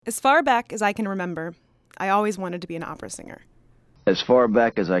As far back as I can remember, I always wanted to be an opera singer. As far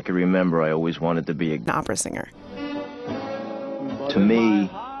back as I can remember, I always wanted to be An opera singer. To me,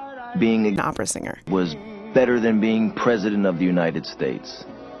 being An opera singer. was better than being president of the United States.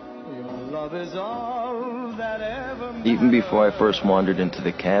 Even before I first wandered into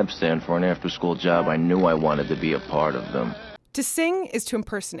the cab stand for an after-school job, I knew I wanted to be a part of them. To sing is to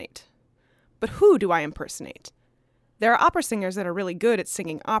impersonate. But who do I impersonate? There are opera singers that are really good at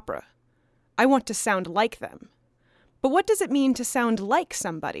singing opera. I want to sound like them. But what does it mean to sound like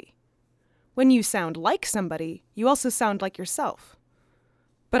somebody? When you sound like somebody, you also sound like yourself.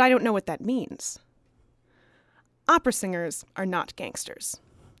 But I don't know what that means. Opera singers are not gangsters.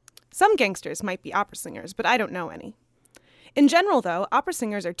 Some gangsters might be opera singers, but I don't know any. In general, though, opera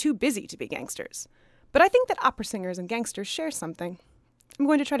singers are too busy to be gangsters. But I think that opera singers and gangsters share something. I'm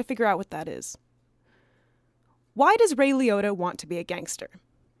going to try to figure out what that is. Why does Ray Liotta want to be a gangster?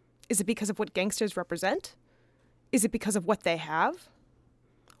 Is it because of what gangsters represent? Is it because of what they have?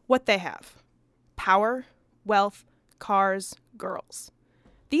 What they have. Power, wealth, cars, girls.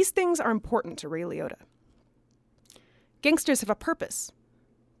 These things are important to Ray Liotta. Gangsters have a purpose.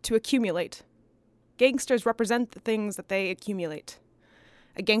 To accumulate. Gangsters represent the things that they accumulate.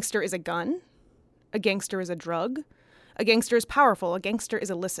 A gangster is a gun. A gangster is a drug. A gangster is powerful. A gangster is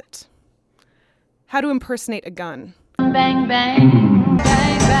illicit. How to impersonate a gun. Bang, bang, bang,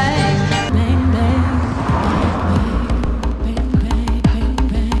 bang, bang, bang.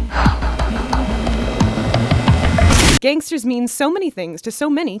 Gangsters mean so many things to so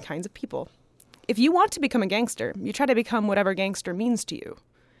many kinds of people. If you want to become a gangster, you try to become whatever gangster means to you.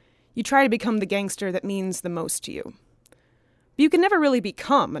 You try to become the gangster that means the most to you. But you can never really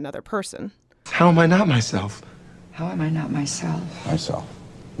become another person. How am I not myself? How am I not myself? Myself.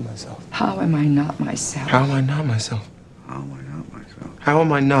 How am I not myself? How am I not myself? How am I not myself? How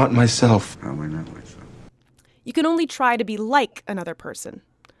am I not myself? How am I not myself? You can only try to be like another person.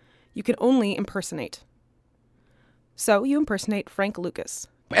 You can only impersonate. So you impersonate Frank Lucas.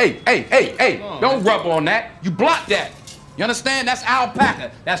 Hey, don't rub on that. You block that. You understand? That's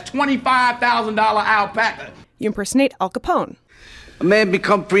alpaca. That's $25,000 alpaca. You impersonate Al Capone. A man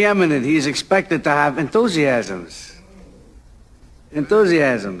become preeminent, he is expected to have enthusiasms.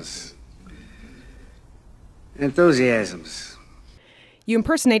 Enthusiasms. You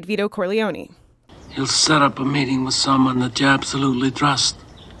impersonate Vito Corleone. He'll set up a meeting with someone that you absolutely trust,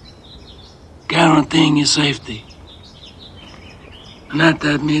 guaranteeing your safety. And at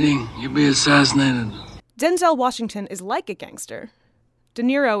that meeting, you'll be assassinated. Denzel Washington is like a gangster. De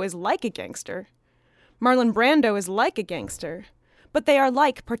Niro is like a gangster. Marlon Brando is like a gangster. But they are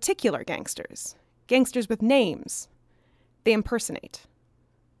like particular gangsters. Gangsters with names. They impersonate.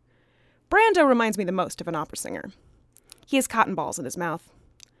 Brando reminds me the most of an opera singer. He has cotton balls in his mouth.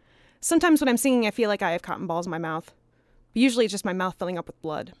 Sometimes when I'm singing, I feel like I have cotton balls in my mouth. But usually it's just my mouth filling up with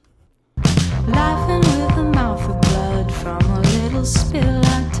blood. Laughing with a mouth of blood from a little spill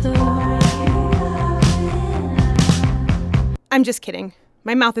I took. I'm just kidding.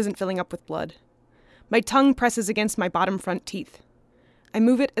 My mouth isn't filling up with blood. My tongue presses against my bottom front teeth. I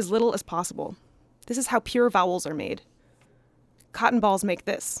move it as little as possible. This is how pure vowels are made. Cotton balls make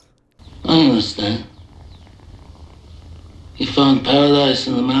this. I understand. You found paradise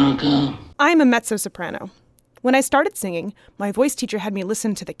in America? I'm a mezzo-soprano. When I started singing, my voice teacher had me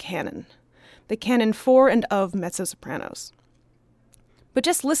listen to the canon for and of mezzo-sopranos. But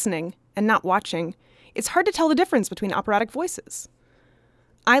just listening and not watching, it's hard to tell the difference between operatic voices.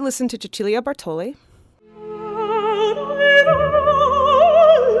 I listened to Cecilia Bartoli.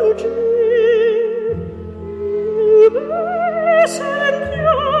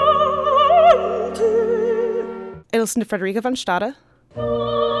 I listened to Frederica von Stade.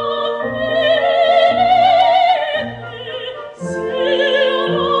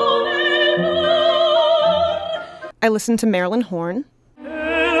 I listened to Marilyn Horne.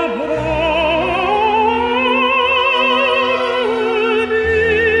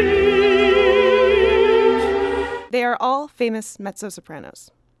 They are all famous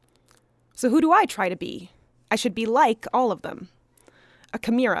mezzo-sopranos. So who do I try to be? I should be like all of them. A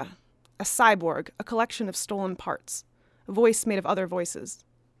chimera, a cyborg, a collection of stolen parts, a voice made of other voices.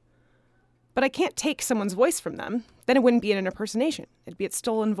 But I can't take someone's voice from them. Then it wouldn't be an impersonation. It'd be its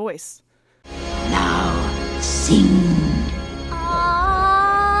stolen voice. Now sing.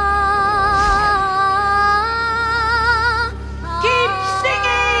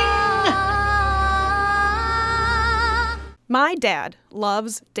 My dad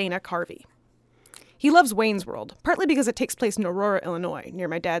loves Dana Carvey. He loves Wayne's World, partly because it takes place in Aurora, Illinois, near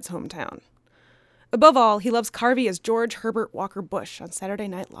my dad's hometown. Above all, he loves Carvey as George Herbert Walker Bush on Saturday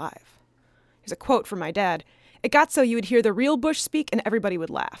Night Live. Here's a quote from my dad. It got so you would hear the real Bush speak and everybody would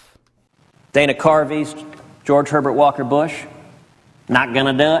laugh. Dana Carvey's George Herbert Walker Bush. Not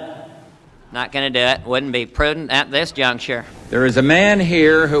gonna do it. Not gonna do it. Wouldn't be prudent at this juncture. There is a man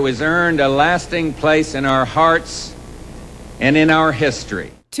here who has earned a lasting place in our hearts and in our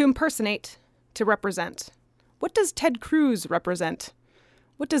history. To impersonate, to represent. What does Ted Cruz represent?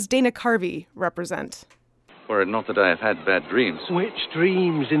 What does Dana Carvey represent? Were it not that I have had bad dreams. Which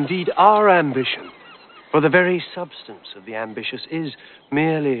dreams indeed are ambition. For the very substance of the ambitious is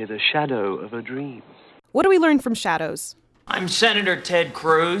merely the shadow of a dream. What do we learn from shadows? I'm Senator Ted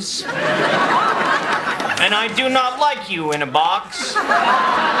Cruz. And I do not like you in a box.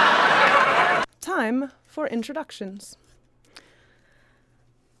 Time for introductions.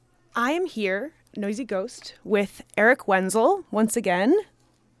 I am here, Noisy Ghost, with Eric Wenzel once again,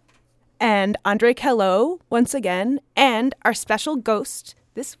 and Andre Kello once again, and our special ghost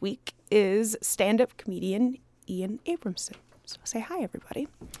this week is stand-up comedian Ian Abramson. So say hi, everybody.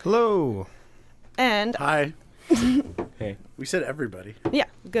 Hello. And hi. Hey. We said everybody. Yeah,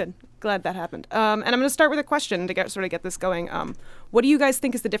 good. Glad that happened. And I'm going to start with a question to get this going. What do you guys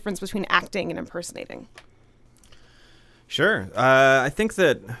think is the difference between acting and impersonating? Sure. I think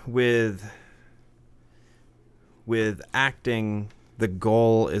that with acting, the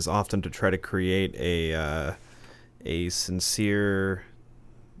goal is often to try to create a sincere,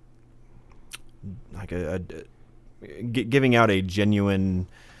 like giving out a genuine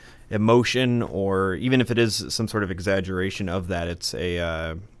emotion, or even if it is some sort of exaggeration of that, it's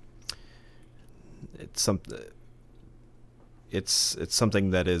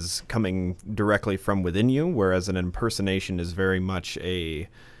something that is coming directly from within you, whereas an impersonation is very much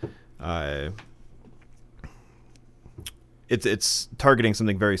it's targeting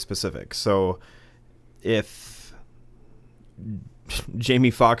something very specific. So if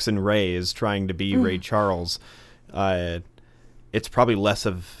Jamie Foxx and Ray is trying to be Ray Charles, it's probably less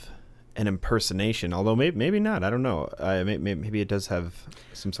of an impersonation, although maybe not. I don't know. Maybe it does have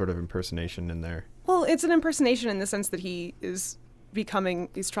some sort of impersonation in there. Well, it's an impersonation in the sense that he's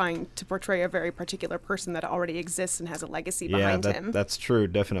trying to portray a very particular person that already exists and has a legacy behind him. That's true,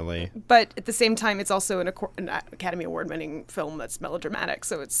 definitely. But at the same time, it's also an Academy Award-winning film that's melodramatic,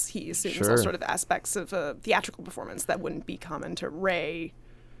 so he assumes all sort of aspects of a theatrical performance that wouldn't be common to Ray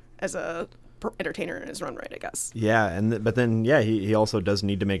as a entertainer in his own right, I guess. Yeah, but then he also does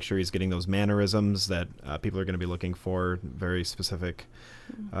need to make sure he's getting those mannerisms that people are going to be looking for, very specific,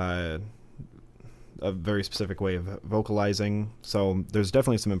 a very specific way of vocalizing. So there's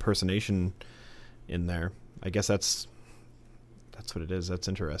definitely some impersonation in there. I guess that's what it is. That's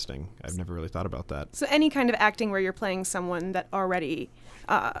interesting. I've never really thought about that. So any kind of acting where you're playing someone that already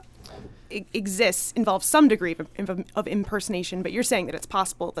exists involves some degree of impersonation, but you're saying that it's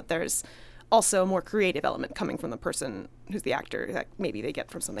possible that there's also a more creative element coming from the person who's the actor that maybe they get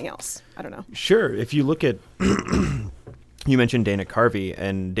from something else. I don't know. Sure. If you look at, you mentioned Dana Carvey,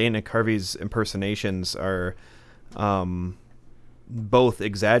 and Dana Carvey's impersonations are both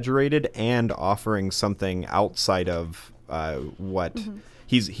exaggerated and offering something outside of what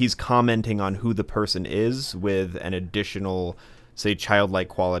he's commenting on who the person is with an additional, say, childlike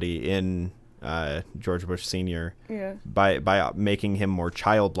quality in George Bush Sr. Yeah. By making him more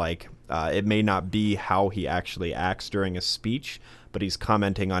childlike. It may not be how he actually acts during a speech, but he's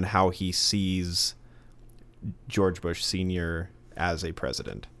commenting on how he sees George Bush Sr. as a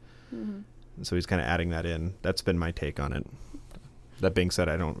president. And so he's kind of adding that in. That's been my take on it. That being said,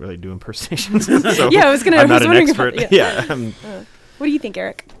 I don't really do impersonations. So yeah, I'm not an expert. What do you think,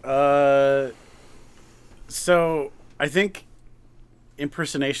 Eric? So I think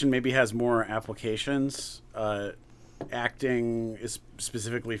impersonation maybe has more applications. Acting is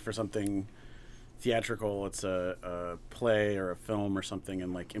specifically for something theatrical. It's a play or a film or something,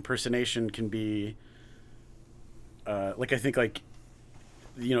 and like impersonation can be like, I think, like,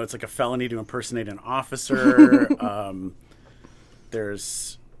 you know, it's like a felony to impersonate an officer.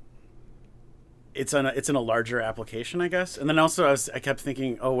 It's in a larger application, I guess. And then also I kept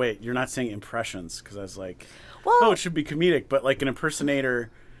thinking, oh wait, you're not saying impressions, because I was like, it should be comedic, but like an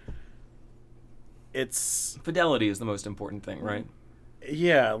impersonator, it's fidelity is the most important thing, right?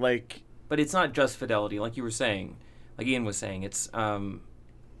 Yeah, like, but it's not just fidelity, like you were saying, like Ian was saying. It's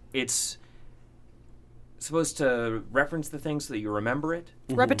supposed to reference the thing so that you remember it.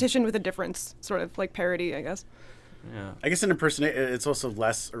 Repetition with a difference, sort of like parody, I guess. Yeah, I guess an impersonator, it's also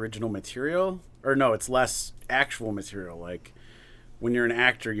less original material, or no, it's less actual material. Like, when you're an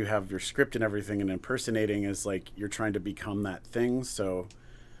actor, you have your script and everything, and impersonating is like you're trying to become that thing. So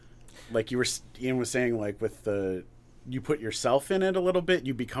like Ian was saying, like with you put yourself in it a little bit,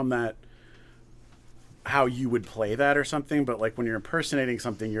 you become that, how you would play that or something. But like when you're impersonating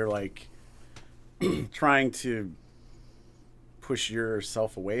something, you're like trying to push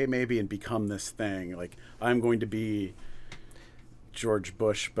yourself away maybe and become this thing. Like, I'm going to be George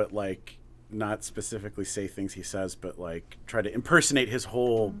Bush, but like not specifically say things he says, but like try to impersonate his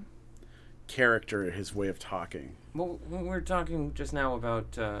whole character, his way of talking. Well, when we were talking just now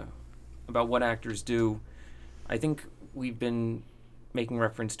about what actors do, I think we've been making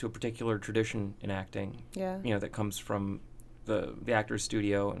reference to a particular tradition in acting. Yeah. You know, that comes from the Actors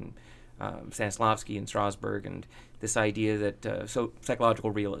Studio and Stanislavski and Strasberg, and this idea that so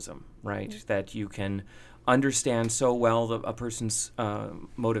psychological realism, right? Mm-hmm. That you can understand so well a person's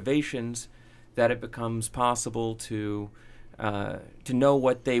motivations that it becomes possible to know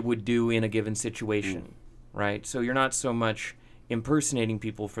what they would do in a given situation, right? So you're not so much impersonating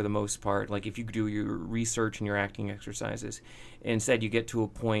people for the most part. Like if you do your research and your acting exercises, instead you get to a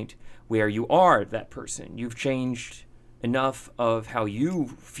point where you are that person. You've changed enough of how you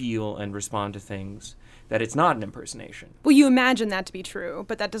feel and respond to things that it's not an impersonation. Well, you imagine that to be true,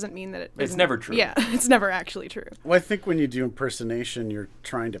 but that doesn't mean that it's never true. Yeah, it's never actually true. Well, I think when you do impersonation, you're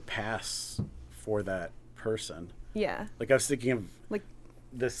trying to pass for that person. Yeah. Like I was thinking of like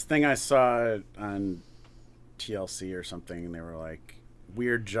this thing I saw on TLC or something, and they were like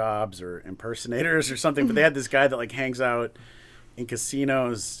weird jobs or impersonators or something, but they had this guy that like hangs out in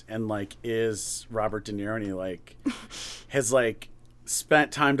casinos and like is Robert De Niro, and he like has like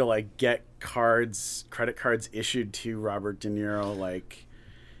spent time to like get credit cards issued to Robert De Niro, like,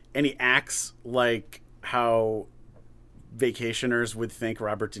 and he acts like how vacationers would think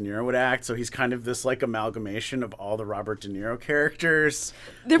Robert De Niro would act. So he's kind of this like amalgamation of all the Robert De Niro characters.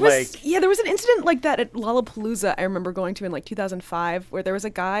 There was an incident like that at Lollapalooza I remember going to in like 2005, where there was a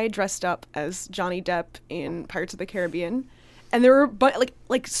guy dressed up as Johnny Depp in Pirates of the Caribbean, and there were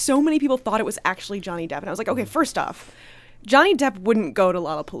like so many people thought it was actually Johnny Depp, and I was like, okay, first off, Johnny Depp wouldn't go to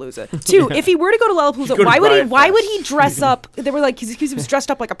Lollapalooza. Two, if he were to go to Lollapalooza, why would he dress up? They were like, he was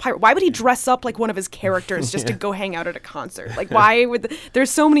dressed up like a pirate. Why would he dress up like one of his characters just to go hang out at a concert? Like, why would there's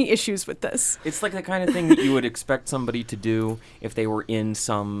so many issues with this. It's like the kind of thing that you would expect somebody to do if they were in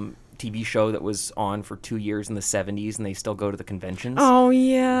some TV show that was on for 2 years in the 70s and they still go to the conventions. Oh,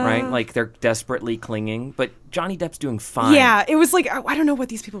 yeah. Right? Like, they're desperately clinging. But Johnny Depp's doing fine. Yeah, it was like, I don't know what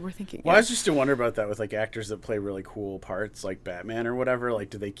these people were thinking. Well, I was just to wonder about that with, like, actors that play really cool parts, like Batman or whatever.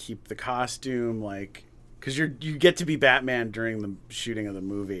 Like, do they keep the costume? Like, because you get to be Batman during the shooting of the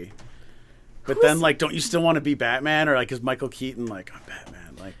movie. But then, like, don't you still want to be Batman? Or, like, is Michael Keaton like, I'm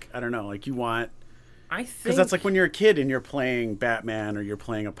Batman? Like, I don't know. Like, you want... I think... Because that's like when you're a kid and you're playing Batman or you're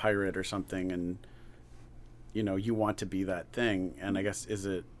playing a pirate or something, and, you know, you want to be that thing. And I guess, is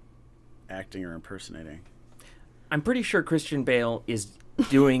it acting or impersonating? I'm pretty sure Christian Bale is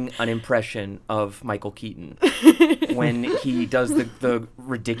doing an impression of Michael Keaton when he does the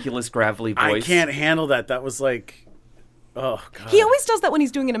ridiculous gravelly voice. I can't handle that. That was like... Oh, God. He always does that when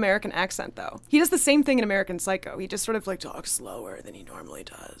he's doing an American accent, though. He does the same thing in American Psycho. He just sort of, like, talks slower than he normally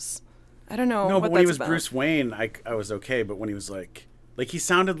does. I don't know. No, what but when he was about. Bruce Wayne, I was okay. But when he was like he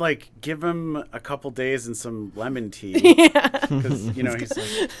sounded like, give him a couple days and some lemon tea. Yeah. Because, you know, he's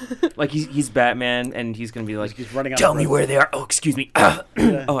like he's Batman, and he's going to be like, he's running out tell of me breath. where they are. Oh, excuse me. Oh,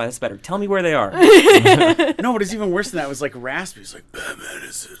 that's better. Tell me where they are. No, but it's even worse than that. It was like raspy. He's like, Batman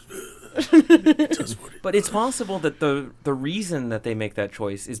is But it's possible that the reason that they make that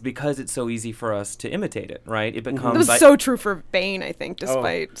choice is because it's so easy for us to imitate it, right? It becomes... That was so true for Bane, I think,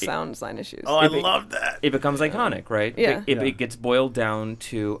 despite sound design issues. Oh, I love that. It becomes iconic, right? Yeah. It gets boiled down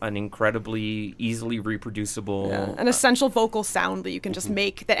to an incredibly easily reproducible... Yeah. An essential vocal sound that you can just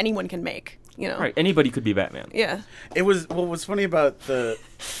make, that anyone can make, you know? Right, anybody could be Batman. Yeah. It was... Well, what's funny about the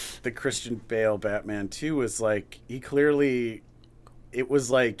Christian Bale Batman, too, was, like, he clearly... It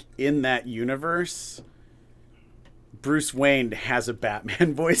was like in that universe, Bruce Wayne has a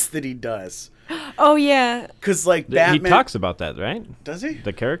Batman voice that he does. Oh, yeah. Because, like, Batman... He talks about that, right? Does he?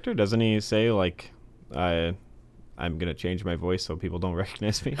 The character? Doesn't he say, like, I'm going to change my voice so people don't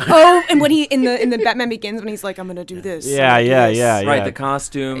recognize me? Oh, and when he, in the Batman Begins, when he's like, I'm going to do this. Yeah. Right, the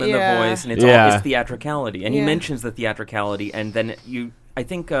costume and the voice, and it's all his theatricality. And he mentions the theatricality, and then I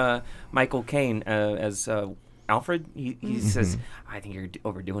think Michael Caine as... Alfred, he says, I think you're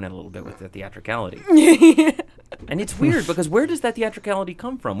overdoing it a little bit with the theatricality. And it's weird, because where does that theatricality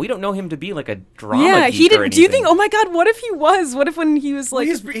come from? We don't know him to be like a drama geek he didn't. or Do you think, oh my God, what if he was? What if when he was like,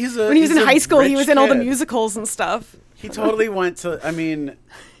 when he was in high school, he was in all the musicals and stuff? He totally went to, I mean,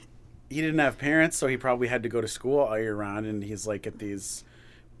 he didn't have parents, so he probably had to go to school all year round, and he's like at these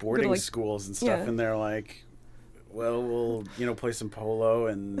boarding like, schools and stuff, yeah. and they're like, well, we'll play some polo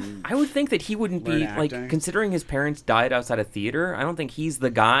and. I would think that he wouldn't be like, considering his parents died outside a theater. I don't think he's the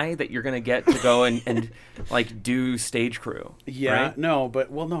guy that you're gonna get to go and like do stage crew. Yeah, right? no,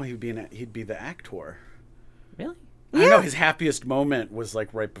 but no, he'd be the actor. Really? I know his happiest moment was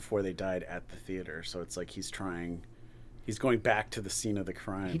like right before they died at the theater. So it's like he's going back to the scene of the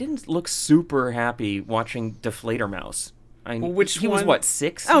crime. He didn't look super happy watching Deflator Mouse. He was what,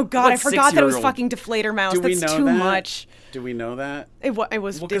 6? Oh God, I forgot that it was 6-year-old. fucking Deflator Mouse. Do we That's know too that? much. Do we know that? It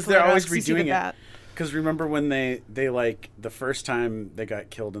was because Deflator they're always Mouse, 'cause you see redoing the it. bat. Because remember when they like the first time they got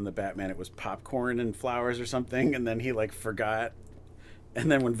killed in the Batman, it was popcorn and flowers or something, and then he like forgot. And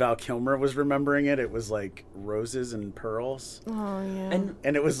then when Val Kilmer was remembering it, it was like roses and pearls. Oh yeah.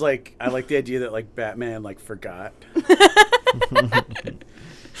 And it was like, I like the idea that like Batman like forgot.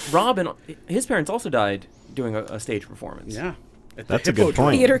 Robin, his parents also died doing a stage performance. Yeah. That's a good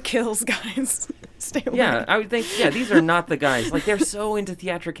point. Theater kills, guys. Stay away. Yeah, I would think, these are not the guys. Like, they're so into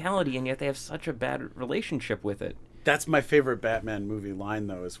theatricality, and yet they have such a bad relationship with it. That's my favorite Batman movie line,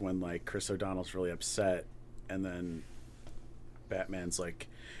 though, is when, like, Chris O'Donnell's really upset, and then Batman's like,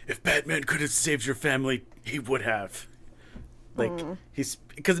 if Batman could have saved your family, he would have. Like, it's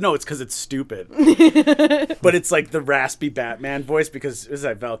because it's stupid. But it's like the raspy Batman voice, because is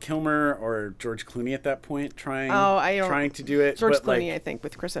that Val Kilmer or George Clooney at that point trying to do it? George but, Clooney, like, I think,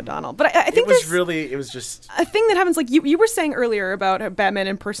 with Chris O'Donnell. But I think it was just a thing that happens. Like you were saying earlier about Batman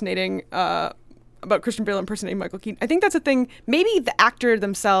impersonating, about Christian Bale impersonating Michael Keaton. I think that's a thing. Maybe the actor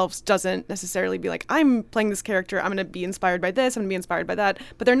themselves doesn't necessarily be like, I'm playing this character, I'm going to be inspired by this, I'm going to be inspired by that.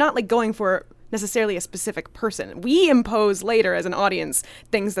 But they're not like going for necessarily a specific person. We impose later as an audience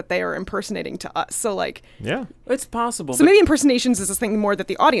things that they are impersonating to us. So like, yeah, it's possible. So maybe impersonations is a thing more that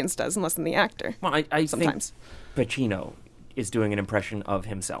the audience does and less than the actor. Well, I sometimes think Pacino is doing an impression of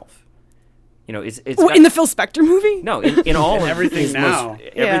himself. You know, it's in the Phil Spector movie. No, in all everything now,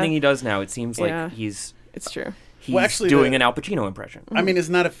 everything he does now, it seems like it's true. He's doing an Al Pacino impression. I mean,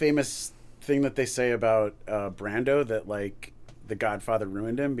 isn't that a famous thing that they say about Brando, that like The Godfather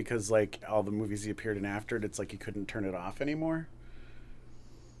ruined him because like all the movies he appeared in after it, it's like he couldn't turn it off anymore?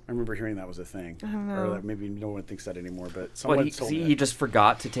 I remember hearing that was a thing. I don't know. Or that maybe no one thinks that anymore, but someone told me he just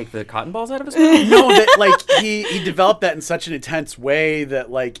forgot to take the cotton balls out of his mouth? No, that like he developed that in such an intense way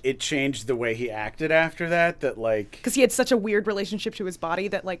that like it changed the way he acted after that like because he had such a weird relationship to his body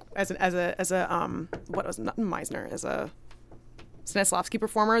that like as a what was not Meisner, as a Stanislavski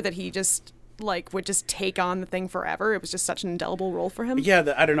performer, that he just like would just take on the thing forever. It was just such an indelible role for him.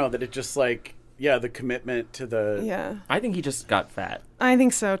 Yeah, I don't know, that it just like the commitment to the... Yeah. I think he just got fat. I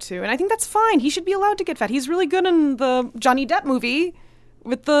think so, too. And I think that's fine. He should be allowed to get fat. He's really good in the Johnny Depp movie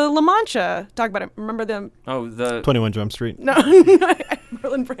with the La Mancha. Talk about it. Remember them? Oh, the... 21 Jump Street. No.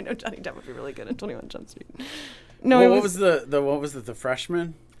 Marlon Brando, Johnny Depp would be really good in 21 Jump Street. No, well, what was the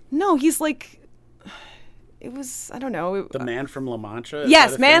freshman? No, he's like... It was, I don't know. The Man from La Mancha?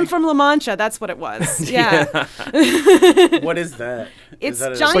 Yes, Man from La Mancha. That's what it was. Yeah. What is that? It's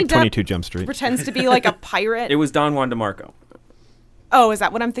that Johnny like 22 Jump Street. Pretends to be like a pirate. It was Don Juan DeMarco. Oh, is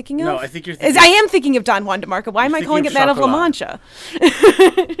that what I'm thinking of? No, I think you're thinking... I am thinking of Don Juan DeMarco. Why am I calling it Man of La Mancha?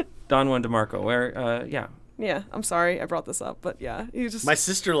 Don Juan DeMarco, where, yeah. Yeah, I'm sorry I brought this up, but yeah. He just... My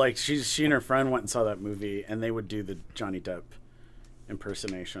sister, like, she and her friend went and saw that movie, and they would do the Johnny Depp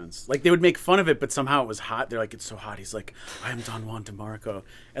impersonations. Like, they would make fun of it, but somehow it was hot. They're like, it's so hot. He's like, I'm Don Juan DeMarco.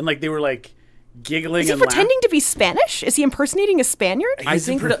 And, like, they were, like, giggling and laughing. Is he pretending to be Spanish? Is he impersonating a Spaniard? I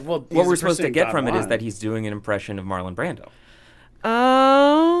think what we're supposed to get from it is that he's doing an impression of Marlon Brando.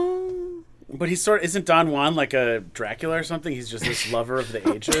 Oh. But he's isn't Don Juan like a Dracula or something? He's just this lover of the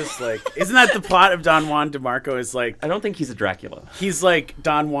ages. Like, isn't that the plot of Don Juan DeMarco? Is like, I don't think he's a Dracula. He's like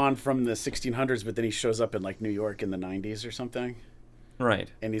Don Juan from the 1600s, but then he shows up in like New York in the 90s or something. Right.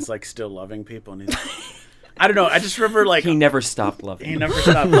 And he's like still loving people, and he's I don't know. I just remember like he never stopped loving. He never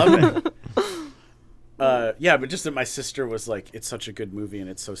stopped loving. Yeah, but just that my sister was like, it's such a good movie, and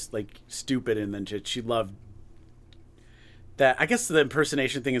it's so like stupid, and then she loved that. I guess the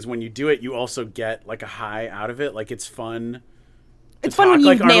impersonation thing is when you do it, you also get like a high out of it. Like, it's fun. It's fun when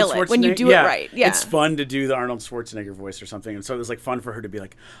you nail it, when you do it right. Yeah, it's fun to do the Arnold Schwarzenegger voice or something, and so it was like fun for her to be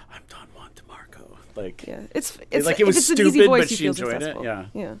like, I'm Don Juan DeMarco. Like, yeah, it's like it was stupid, voice, but she enjoyed it. Yeah,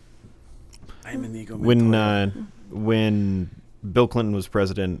 yeah. I'm Inigo Montoya. When Bill Clinton was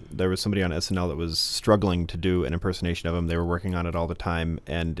president, there was somebody on SNL that was struggling to do an impersonation of him. They were working on it all the time,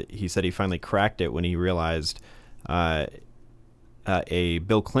 and he said he finally cracked it when he realized a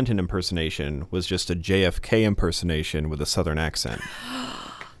Bill Clinton impersonation was just a JFK impersonation with a Southern accent.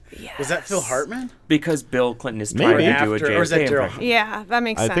 Was that Phil Hartman? Because Bill Clinton is trying to do a JFK or is that impression. Yeah, that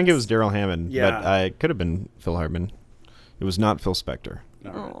makes sense. I think it was Daryl Hammond, Yeah. but it could have been Phil Hartman. It was not Phil Spector.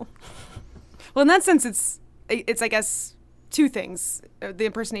 Oh. Well, in that sense, it's I guess two things. The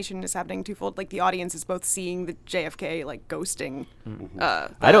impersonation is happening twofold. Like the audience is both seeing the JFK like ghosting.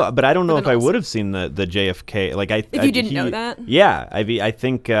 I don't know if I would have seen the JFK. Like if you didn't know that. Yeah, I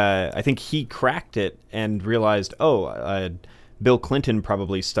think he cracked it and realized, Bill Clinton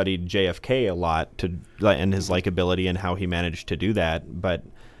probably studied JFK a lot and his likability and how he managed to do that, but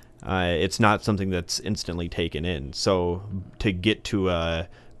it's not something that's instantly taken in. So to get to a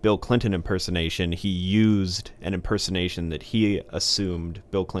Bill Clinton impersonation, he used an impersonation that he assumed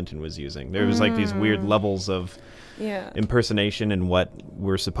Bill Clinton was using. There was like these weird levels of impersonation and what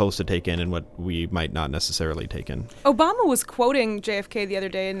we're supposed to take in and what we might not necessarily take in. Obama was quoting JFK the other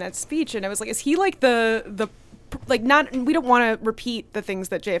day in that speech, and I was like, is he like the not, we don't want to repeat the things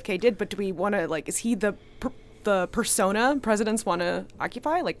that JFK did, but do we want to, like, is he the persona presidents want to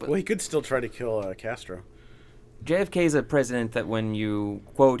occupy? Like, well, he could still try to kill Castro. JFK is a president that when you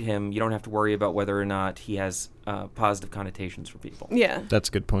quote him, you don't have to worry about whether or not he has positive connotations for people. Yeah. That's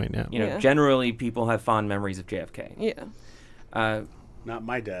a good point, yeah. You know, generally people have fond memories of JFK. Yeah. Not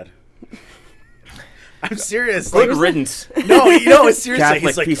my dad. I'm serious. Good riddance. No, it's seriously. Catholic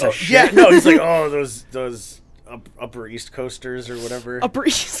he's like, piece of shit. Yeah, no, he's like, those Upper East Coasters or whatever. Upper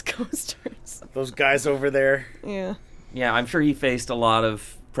East Coasters. Those guys over there. Yeah. Yeah, I'm sure he faced a lot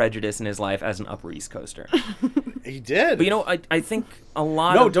of prejudice in his life as an Upper East Coaster. He did. But I think a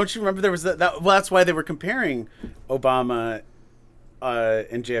lot No, don't you remember there was that well, that's why they were comparing Obama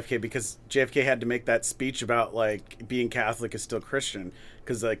and JFK, because JFK had to make that speech about like being Catholic is still Christian,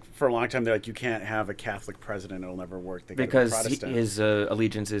 because like for a long time they're like, you can't have a Catholic president, it'll never work. They because Protestant. his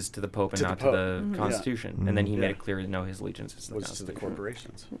allegiance is to the Pope and not to the Constitution, Yeah. and then he made it clear that no, his allegiance is to the was Constitution. to the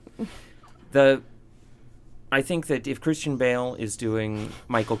corporations. I think that if Christian Bale is doing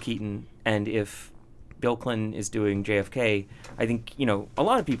Michael Keaton and if Bill Clinton is doing JFK, I think, a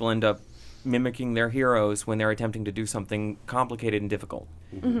lot of people end up mimicking their heroes when they're attempting to do something complicated and difficult.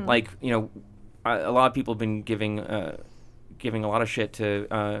 Mm-hmm. Like, a lot of people have been giving a lot of shit to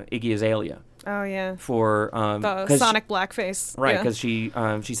Iggy Azalea. Oh, yeah. For the Sonic blackface. Right, because she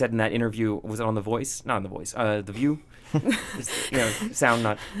said in that interview, was it on The Voice? Not on The Voice. The View. Sound,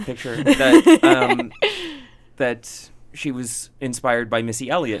 not picture. That she was inspired by Missy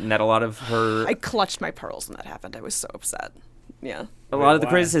Elliott, and that a lot of her... I clutched my pearls when that happened. I was so upset. Yeah. A lot of the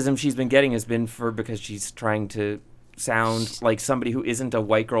criticism she's been getting has been because she's trying to sound like somebody who isn't a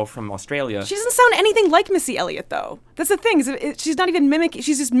white girl from Australia. She doesn't sound anything like Missy Elliott, though. That's the thing. She's not even mimicking...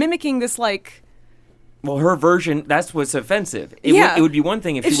 She's just mimicking this, like... Well, her version, that's what's offensive. It would be one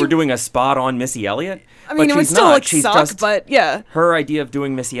thing if she were doing a spot-on Missy Elliott. I mean, it would still suck, but yeah. Her idea of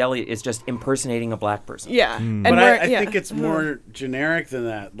doing Missy Elliott is just impersonating a black person. Yeah. But I think it's more generic than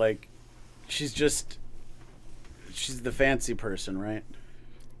that. Like, she's the fancy person, right?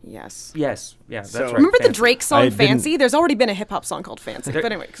 Yes. Yes. Yeah, that's right. Remember the Drake song Fancy? There's already been a hip-hop song called Fancy. But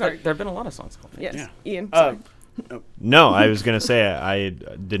anyway, sorry. There have been a lot of songs called Fancy. Yes. Yeah. Ian, sorry. No, I was gonna say I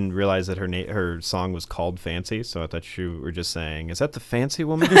didn't realize that her song was called Fancy, so I thought you were just saying, "Is that the fancy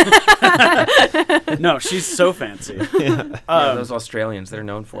woman?" No, she's so fancy. Those Australians, they're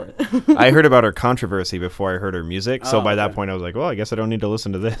known for it. I heard about her controversy before I heard her music, so by that point I was like, "Well, I guess I don't need to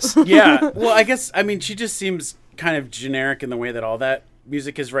listen to this." Yeah, well, I mean, she just seems kind of generic in the way that all that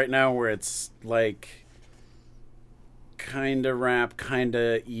music is right now, where it's like kind of rap, kind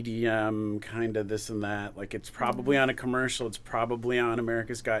of EDM, kind of this and that. Like, it's probably on a commercial. It's probably on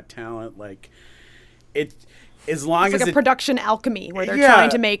America's Got Talent. Like, it, as long it's as like a production alchemy where they're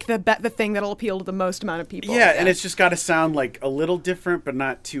trying to make the thing that'll appeal to the most amount of people. Yeah, and it's just got to sound like a little different, but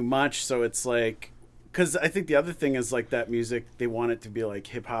not too much. So it's like, because I think the other thing is like that music, they want it to be like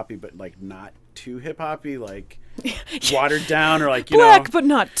hip hoppy, but like not too hip hoppy, like watered down, or like black, but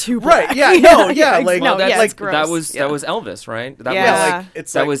not too black. Right? Yeah, no, yeah, like well, that's like gross. that was Elvis, right?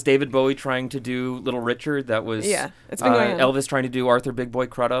 That was David Bowie trying to do Little Richard. That was it's been going on. Elvis trying to do Arthur Big Boy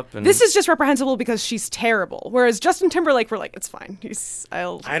Crudup. And this is just reprehensible because she's terrible. Whereas Justin Timberlake, we're like, it's fine.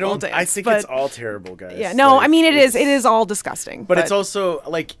 I'll dance, I think it's all terrible, guys. Yeah, no, like, I mean it is all disgusting. But it's also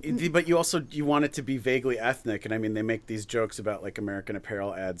like, but you want it to be vaguely ethnic, and I mean they make these jokes about like American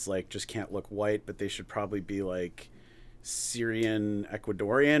Apparel ads, like just can't look white, but they should probably be like Syrian,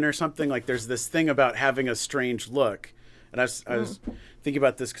 Ecuadorian or something. Like there's this thing about having a strange look, and I was thinking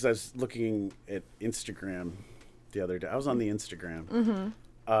about this because I was looking at Instagram the other day. I was on the Instagram.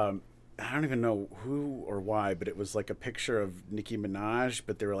 I don't even know who or why, but it was like a picture of Nicki Minaj,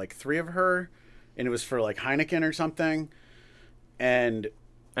 but there were like 3 of her, and it was for like Heineken or something. And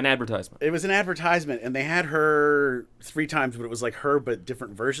An advertisement. It was an advertisement, and they had her 3 times, but it was like her, but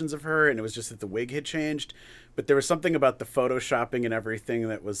different versions of her, and it was just that the wig had changed. But there was something about the photoshopping and everything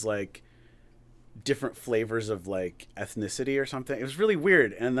that was like different flavors of like ethnicity or something. It was really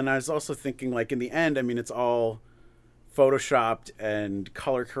weird. And then I was also thinking, like, in the end, I mean, it's all photoshopped and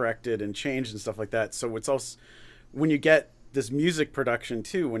color corrected and changed and stuff like that. So it's also, when you get this music production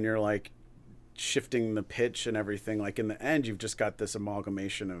too, when you're like shifting the pitch and everything, like in the end, you've just got this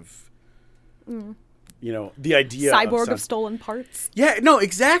amalgamation of, you know, the idea cyborg of of stolen parts. Yeah, no,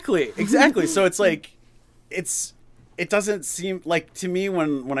 exactly. So it's like, it doesn't seem like, to me,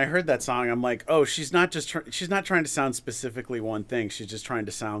 when I heard that song, I'm like, oh, she's not trying to sound specifically one thing. She's just trying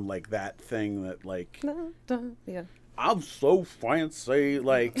to sound like that thing that, like, Yeah. I'm so fancy.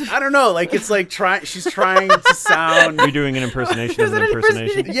 Like, I don't know. Like, it's like she's trying to sound. You're doing an impersonation of an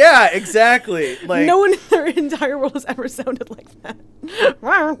impersonation. Yeah, exactly. Like, no one in their entire world has ever sounded like that.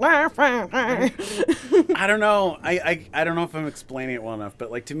 I don't know. I don't know if I'm explaining it well enough,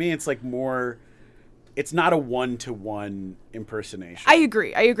 but like, to me, it's like more. It's not a 1-to-1 impersonation. I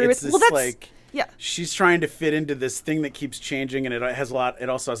agree. It's with. This, That's like, yeah. She's trying to fit into this thing that keeps changing, and it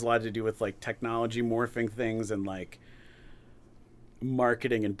also has a lot to do with like technology morphing things and like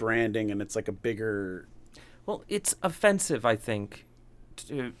marketing and branding, and it's like a bigger. Well, it's offensive, I think,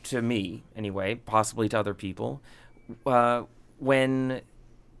 to me anyway, possibly to other people, when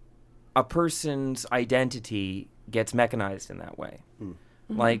a person's identity gets mechanized in that way.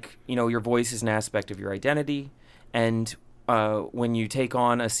 Like, you know, your voice is an aspect of your identity, and when you take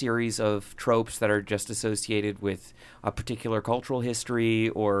on a series of tropes that are just associated with a particular cultural history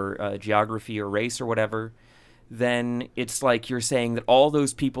or geography or race or whatever, then it's like you're saying that all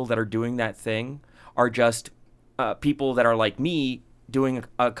those people that are doing that thing are just people that are like me doing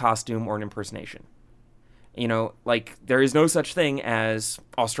a costume or an impersonation. You know, like, there is no such thing as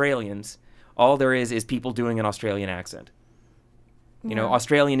Australians. All there is people doing an Australian accent. You know,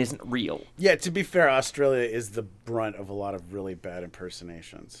 Australian isn't real. Yeah, to be fair, Australia is the brunt of a lot of really bad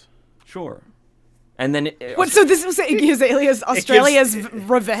impersonations. Sure. And then... So this was Iggy Azalea's Australia's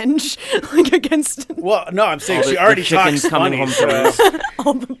revenge, like, against... Well, no, I'm saying she already talks funny.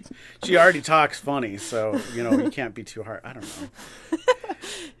 She already talks funny, so, you know, you can't be too hard. I don't know.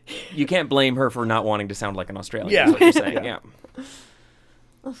 You can't blame her for not wanting to sound like an Australian, yeah. is what you're saying. Yeah.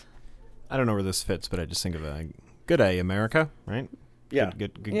 I don't know where this fits, but I just think of good day, America, right? Yeah.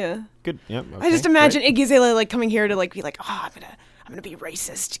 Good. Yeah. Good. Yep. Okay, I just imagine great. Iggy Azalea like coming here to like be like, oh, I'm gonna be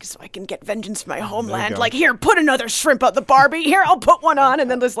racist so I can get vengeance for my homeland. Like, here, put another shrimp on the Barbie. Here, I'll put one on,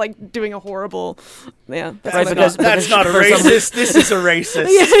 and then just like doing a horrible. Yeah. That's not a racist. This is a racist.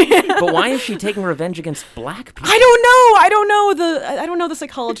 Yeah. But why is she taking revenge against black people? I don't know the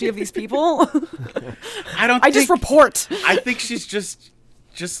psychology of these people. I just report. I think she's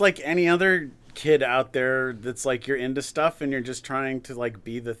just like any other kid out there that's like, you're into stuff and you're just trying to like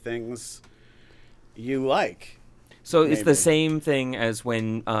be the things you like. So it's the same thing as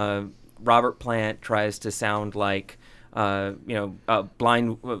when Robert Plant tries to sound like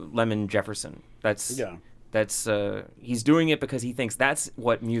blind Lemon Jefferson. That's he's doing it because he thinks that's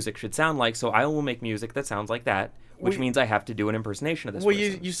what music should sound like. So I will make music that sounds like that, which means I have to do an impersonation of this person.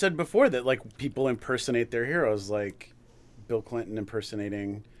 Well, you said before that like people impersonate their heroes, like Bill Clinton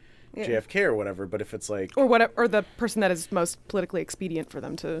impersonating JFK or whatever, but if it's like or the person that is most politically expedient for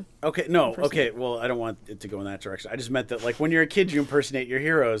them to well, I don't want it to go in that direction. I just meant that like when you're a kid you impersonate your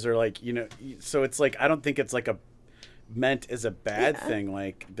heroes, or like, you know, so it's like I don't think it's like meant as a bad thing.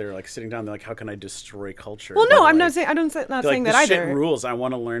 Like they're like sitting down, they're like, how can I destroy culture? Well, no, but, I'm like, not saying like, that either. Shit rules. I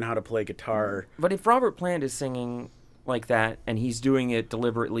want to learn how to play guitar. But if Robert Plant is singing like that and he's doing it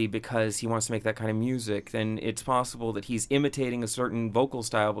deliberately because he wants to make that kind of music, then it's possible that he's imitating a certain vocal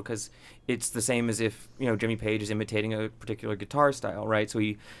style, because it's the same as if, you know, Jimmy Page is imitating a particular guitar style, right? So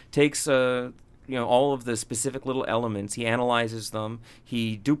he takes all of the specific little elements, he analyzes them,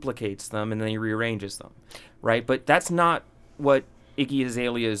 he duplicates them, and then he rearranges them, right? But that's not what Iggy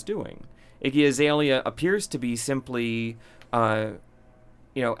Azalea is doing. Iggy Azalea appears to be simply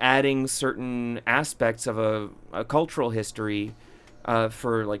adding certain aspects of a cultural history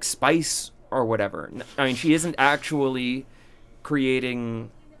for like spice or whatever. I mean, she isn't actually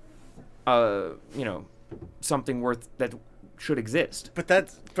creating something worth that should exist. But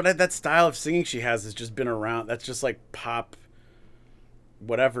that style of singing she has just been around. That's just like pop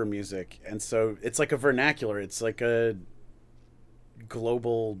whatever music. And so it's like a vernacular. It's like a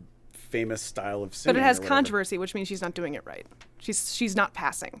global famous style of singing. But it has controversy, which means she's not doing it right. She's not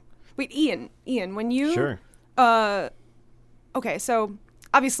passing. Wait, Ian, when you Sure. Okay, so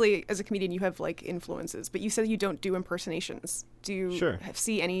obviously as a comedian you have like influences, but you said you don't do impersonations. Do you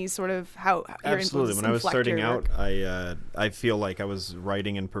see any sort of how your Absolutely. influences When I was inflect starting your out, work? I feel like I was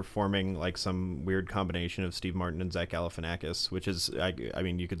writing and performing like some weird combination of Steve Martin and Zach Galifianakis, which is I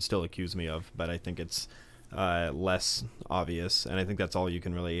mean you could still accuse me of, but I think it's less obvious, and I think that's all you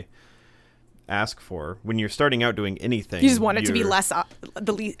can really ask for when you're starting out doing anything. You just want it to be less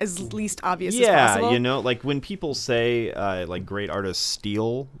as least obvious as possible. Yeah, you know, like when people say like great artists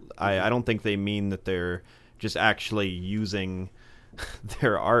steal, I don't think they mean that they're just actually using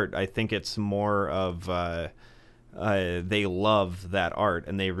their art. I think it's more of they love that art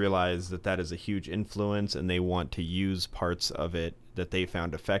and they realize that that is a huge influence and they want to use parts of it that they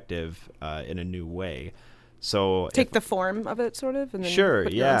found effective in a new way. So take the form of it, sort of, and then sure,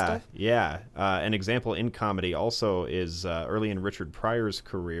 put your own yeah, stuff? yeah. An example in comedy also is early in Richard Pryor's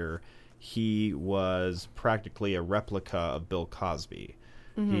career, he was practically a replica of Bill Cosby.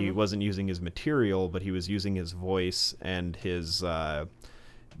 Mm-hmm. He wasn't using his material, but he was using his voice and his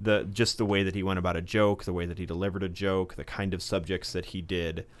just the way that he went about a joke, the way that he delivered a joke, the kind of subjects that he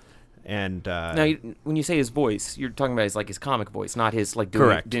did. And now, when you say his voice, you're talking about his comic voice, not his like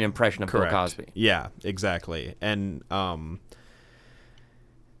doing an impression of Bill Cosby. Yeah, exactly. And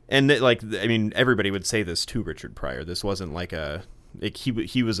everybody would say this to Richard Pryor. This wasn't like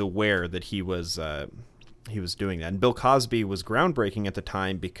he was aware that he was doing that. And Bill Cosby was groundbreaking at the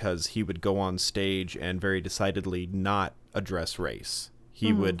time because he would go on stage and very decidedly not address race.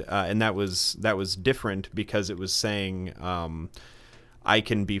 He would, and that was different because it was saying. I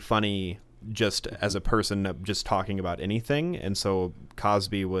can be funny just as a person, just talking about anything, and so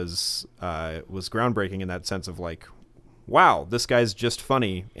Cosby was groundbreaking in that sense of like, wow, this guy's just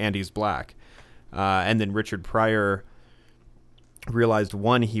funny and he's black, and then Richard Pryor realized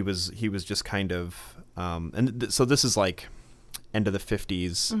he was just kind of, so this is like end of the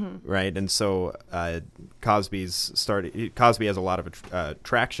 50s, right? And so Cosby has a lot of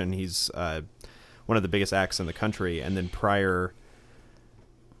traction. He's one of the biggest acts in the country, and then Pryor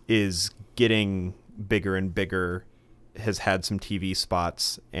is getting bigger and bigger, has had some TV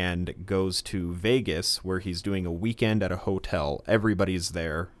spots, and goes to Vegas where he's doing a weekend at a hotel. Everybody's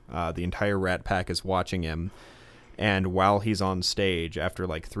there. The entire Rat Pack is watching him. And while he's on stage, after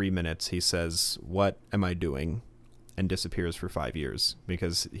like 3 minutes, he says, "What am I doing?" and disappears for 5 years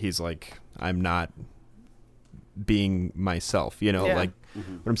because he's like, I'm not being myself, you know, like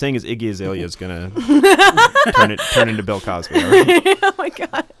what I'm saying is Iggy Azalea is going to turn into Bill Cosby. Right? Oh my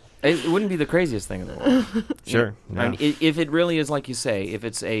God. It wouldn't be the craziest thing in the world. Sure. I mean, if it really is like you say, if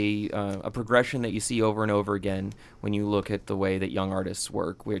it's a progression that you see over and over again when you look at the way that young artists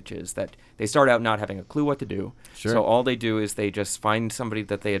work, which is that they start out not having a clue what to do. Sure. So all they do is they just find somebody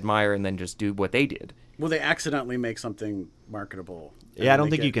that they admire and then just do what they did. Well, they accidentally make something marketable. Yeah, I don't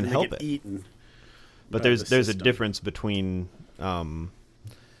think you can help it. Eaten but there's a difference between.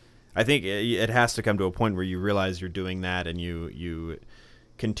 I think it has to come to a point where you realize you're doing that and you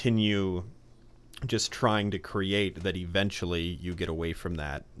continue just trying to create that. Eventually you get away from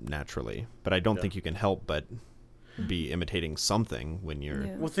that naturally, but I don't think you can help but be imitating something when you're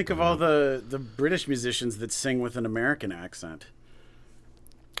well, think of all the British musicians that sing with an American accent.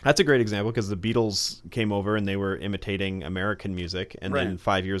 That's a great example because the Beatles came over and they were imitating American music, and then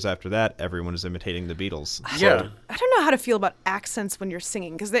 5 years after that everyone is imitating the Beatles. I don't know how to feel about accents when you're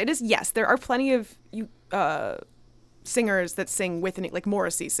singing, because it is, yes, there are plenty of singers that sing with like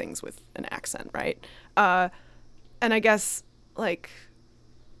Morrissey sings with an accent, right? And I guess like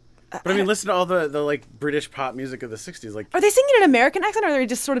but I mean, listen to all the like British pop music of the 60s. Like, are they singing in an American accent, or are they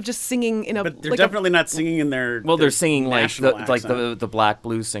just sort of just singing in a? But they're definitely not singing in their. Well, they're singing like the black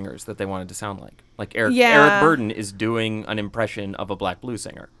blues singers that they wanted to sound like. Like Eric Burden is doing an impression of a black blues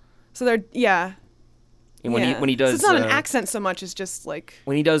singer. So they're And when he does, so it's not an accent so much as just like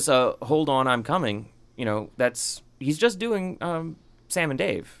when he does "Hold On, I'm Coming." You know, he's just doing Sam and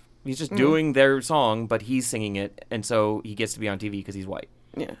Dave. He's just doing their song, but he's singing it, and so he gets to be on TV because he's white.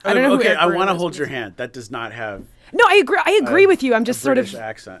 Yeah, I don't know. Okay, I want to hold your hand. That does not have. No, I agree. I agree with you. I'm just sort of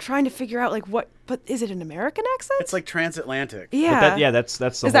accent. trying to figure out like what. But is it an American accent? It's like transatlantic. Yeah. But that's the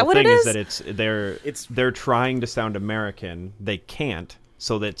is whole that what thing. it is? Is that they're trying to sound American. They can't.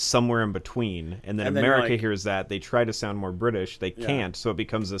 So that's somewhere in between. And then America hears that. They try to sound more British. They can't. So it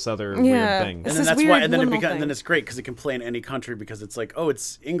becomes this other weird thing. And then that's why. And then and then it's great because it can play in any country because it's like, oh,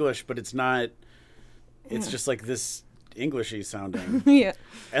 it's English, but it's not. It's just like this. Englishy sounding. Yeah.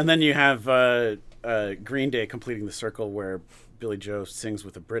 And then you have Green Day completing the circle where Billy Joe sings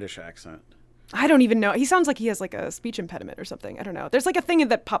with a British accent. I don't even know. He sounds like he has like a speech impediment or something. I don't know. There's like a thing in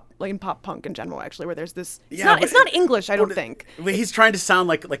that in pop punk in general, actually, where there's this. It's not English, I don't think. But he's trying to sound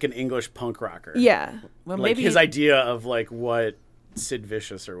like an English punk rocker. Yeah. Well, like maybe his idea of like what Sid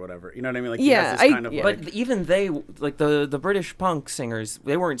Vicious or whatever. You know what I mean? Like he has this kind of like. But even they, like the British punk singers,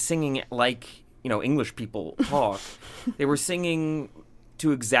 they weren't singing like English people talk. They were singing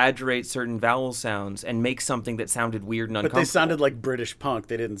to exaggerate certain vowel sounds and make something that sounded weird and uncomfortable. But they sounded like British punk.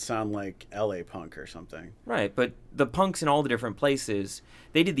 They didn't sound like LA punk or something. Right, but the punks in all the different places,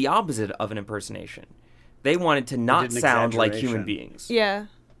 they did the opposite of an impersonation. They wanted to not sound like human beings. Yeah.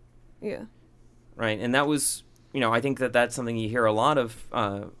 Yeah. Right, and that was, I think that's something you hear a lot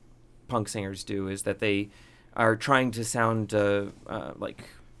of punk singers do, is that they are trying to sound like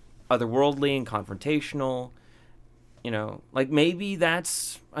otherworldly and confrontational. Like maybe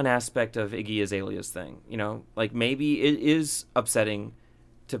that's an aspect of Iggy Azalea's thing, like maybe it is upsetting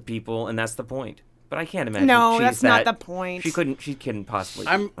to people and that's the point. But I can't imagine. No, that's not the point. She couldn't possibly.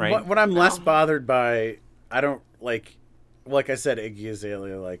 Right? What I'm less bothered by, I don't like I said, Iggy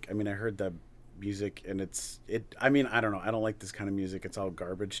Azalea, like, I mean, I heard the music and I mean, I don't know. I don't like this kind of music. It's all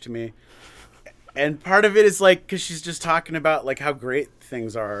garbage to me. And part of it is like, cause she's just talking about like how great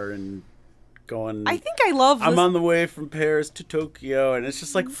things are and going. I think I love. I'm on the way from Paris to Tokyo, and it's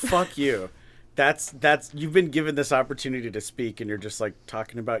just like fuck you. That's you've been given this opportunity to speak, and you're just like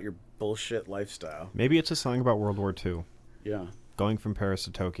talking about your bullshit lifestyle. Maybe it's a song about World War II. Yeah, going from Paris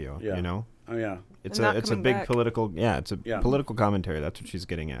to Tokyo. Yeah. Oh yeah, it's a big political. Yeah, it's a political commentary. That's what she's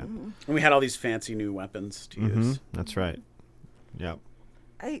getting at. Mm-hmm. And we had all these fancy new weapons to use. That's right. Yep.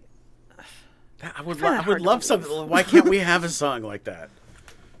 I would love something. Why can't we have a song like that?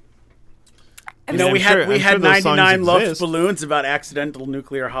 We had 99 Love Balloons about accidental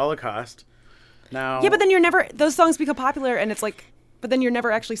nuclear holocaust. Now, yeah, but then those songs become popular, and it's like, but then you're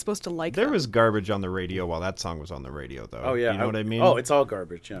never actually supposed to like them. There was garbage on the radio while that song was on the radio, though. Oh yeah, you know what I mean? Oh, it's all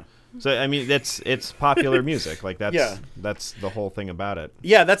garbage. Yeah. So I mean, it's popular music. Like that's the whole thing about it.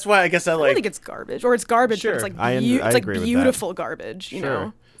 Yeah, that's why I guess I don't think it's garbage, or it's garbage, sure. but it's like I agree with beautiful that. garbage. You sure.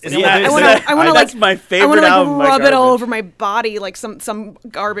 know. I want to that's my favorite album. Rub it all over my body like some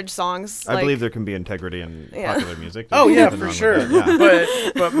garbage songs. I believe there can be integrity in popular music. Oh yeah, for sure. Yeah.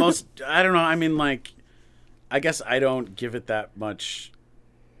 but most, I don't know. I mean, like, I guess I don't give it that much.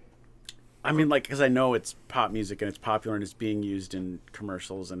 I mean, like, because I know it's pop music and it's popular and it's being used in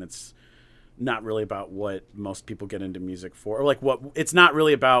commercials and it's not really about what most people get into music for, or like it's not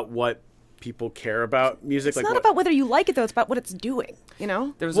really about what people care about music. It's not about whether you like it, though. It's about what it's doing,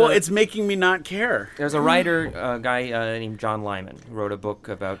 it's making me not care. There's a writer, guy named John Lyman, who wrote a book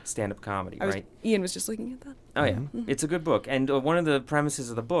about stand-up comedy, right? Ian was just looking at that. Oh, yeah. Mm-hmm. It's a good book. And one of the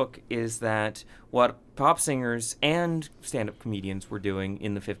premises of the book is that what pop singers and stand-up comedians were doing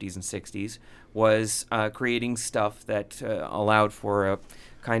in the 50s and 60s was creating stuff that allowed for a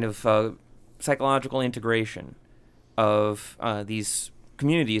kind of psychological integration of these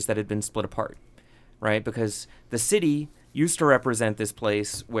communities that had been split apart, right? Because the city used to represent this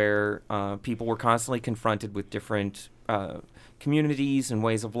place where people were constantly confronted with different communities and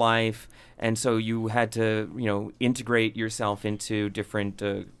ways of life, and so you had to, integrate yourself into different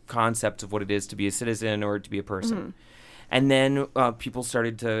concepts of what it is to be a citizen or to be a person. Mm-hmm. And then people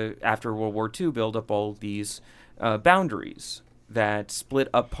started to, after World War II, build up all these boundaries that split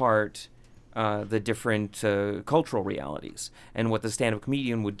apart the different cultural realities. And what the stand-up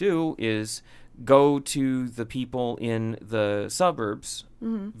comedian would do is go to the people in the suburbs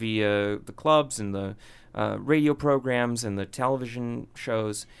via the clubs and the radio programs and the television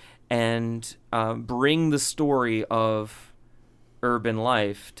shows and bring the story of urban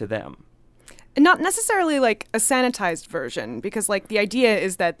life to them. And not necessarily like a sanitized version, because like the idea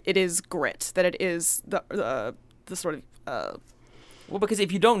is that it is grit, that it is the sort of... Well, because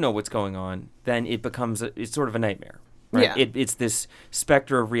if you don't know what's going on, then it becomes it's sort of a nightmare, right? Yeah. It's this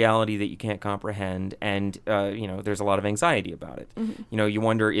specter of reality that you can't comprehend, and there's a lot of anxiety about it. Mm-hmm. You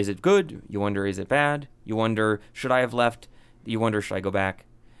wonder, is it good? You wonder, is it bad? You wonder, should I have left? You wonder, should I go back?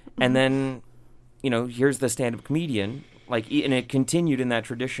 Mm-hmm. And then, here's the stand-up comedian, and it continued in that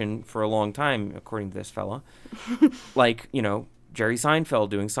tradition for a long time, according to this fella. Jerry Seinfeld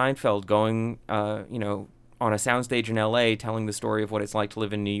doing Seinfeld, going, on a soundstage in L.A. telling the story of what it's like to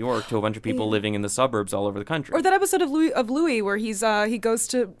live in New York to a bunch of people living in the suburbs all over the country. Or that episode of Louis where he goes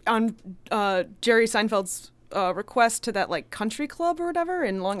to on Jerry Seinfeld's request to that like country club or whatever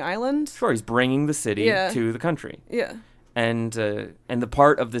in Long Island. Sure, he's bringing the city to the country. Yeah. And the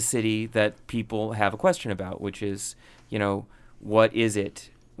part of the city that people have a question about, which is, what is it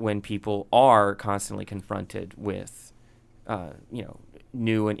when people are constantly confronted with,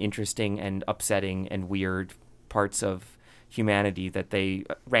 new and interesting and upsetting and weird parts of humanity that they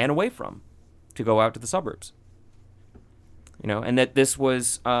ran away from to go out to the suburbs. You know, and that this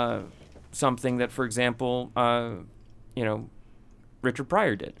was something that, for example, Richard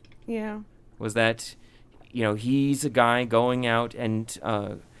Pryor did. Yeah. Was that, he's a guy going out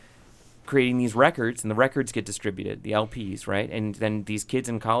and creating these records, and the records get distributed, the LPs, right? And then these kids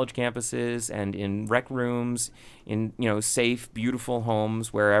in college campuses and in rec rooms, in, safe, beautiful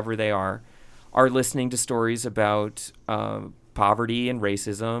homes, wherever they are listening to stories about poverty and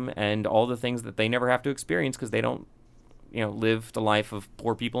racism and all the things that they never have to experience because they don't, live the life of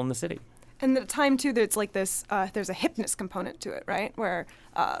poor people in the city. And at the time, too, there's like this, there's a hipness component to it, right? Where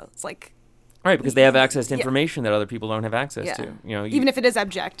it's like... Right, because they have access to information that other people don't have access to. Even if it is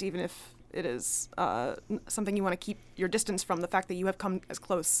abject, even if it is something you want to keep your distance from, the fact that you have come as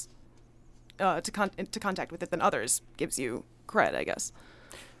close to contact with it than others gives you cred, I guess.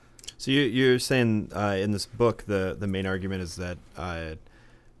 So you're saying in this book the main argument is that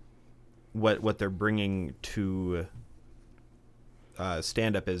what they're bringing to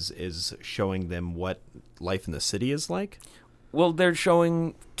stand-up is showing them what life in the city is like? Well, they're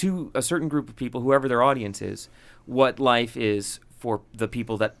showing to a certain group of people, whoever their audience is, what life is for the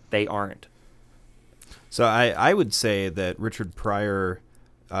people that they aren't. So I would say that Richard Pryor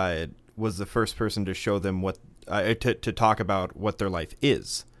was the first person to show them what to talk about what their life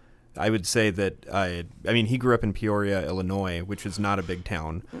is. I would say that he grew up in Peoria, Illinois, which is not a big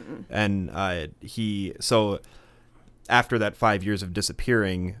town, and after that 5 years of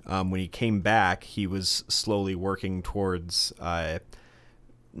disappearing, when he came back, he was slowly working towards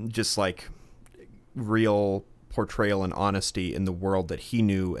just like real portrayal and honesty in the world that he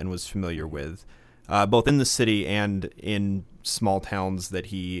knew and was familiar with, both in the city and in small towns that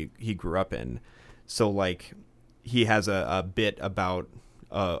he grew up in. So like he has a bit about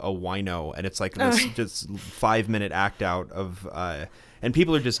a wino, and it's like this just 5-minute act out of and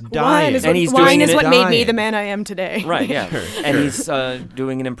people are just dying. Wine is what made me the man I am today. Right, yeah. And he's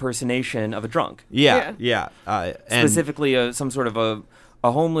doing an impersonation of a drunk. Yeah. Specifically some sort of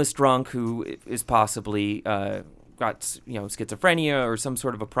a homeless drunk who is possibly got schizophrenia or some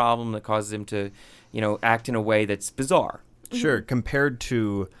sort of a problem that causes him to act in a way that's bizarre. Sure, compared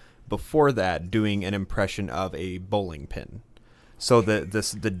to before that doing an impression of a bowling pin. So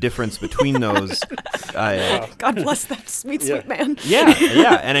the difference between those, God bless that sweet man.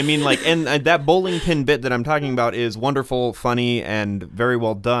 Yeah, and I mean and that bowling pin bit that I'm talking about is wonderful, funny, and very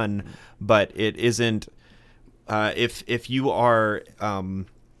well done. But it isn't. If you are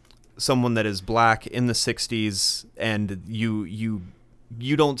someone that is black in the '60s and you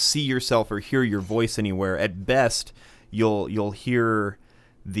don't see yourself or hear your voice anywhere, at best you'll hear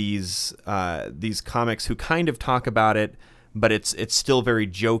these comics who kind of talk about it. But it's still very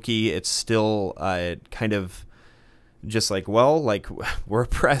jokey. It's still kind of just like, well, like we're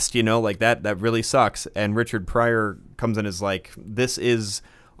oppressed, like that really sucks. And Richard Pryor comes in as like, this is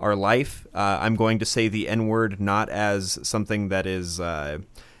our life. I'm going to say the N-word not as something that is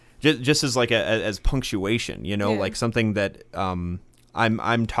just as like as punctuation, like something that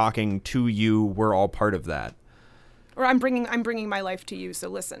I'm talking to you. We're all part of that. Or I'm bringing my life to you, so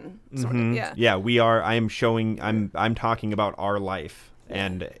listen. Sort of, yeah. Yeah, we are. I'm talking about our life,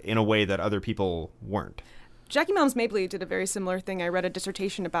 and in a way that other people weren't. Jackie Malms Mabley did a very similar thing. I read a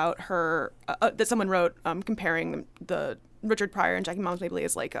dissertation about her that someone wrote comparing the Richard Pryor and Jackie Malms Mabley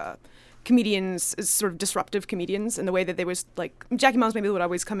as like comedians, as sort of disruptive comedians, in the way that they was like Jackie Malms Mabley would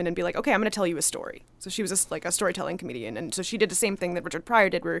always come in and be like, okay, I'm going to tell you a story. So she was like a storytelling comedian, and so she did the same thing that Richard Pryor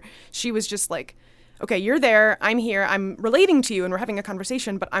did, where she was just like, okay, you're there, I'm here, I'm relating to you, and we're having a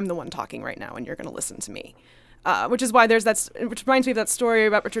conversation, but I'm the one talking right now, and you're going to listen to me. Which is why which reminds me of that story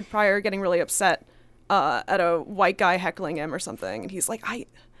about Richard Pryor getting really upset at a white guy heckling him or something, and he's like,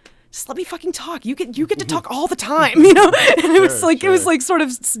 just let me fucking talk. You get to talk all the time, And it was like, it was like sort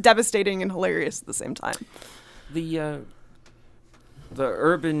of devastating and hilarious at the same time. The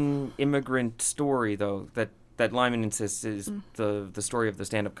urban immigrant story, though, that Lyman insists is the story of the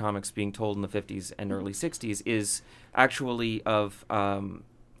stand-up comics being told in the 50s and early 60s is actually of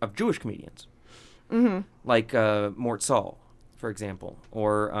Jewish comedians, like Mort Sahl, for example,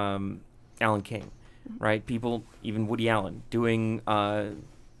 or Alan King, right? People, even Woody Allen, doing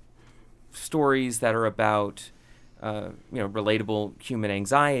stories that are about relatable human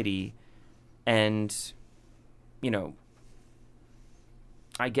anxiety, and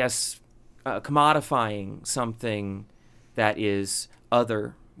I guess commodifying something that is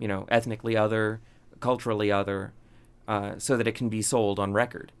other, ethnically other, culturally other, so that it can be sold on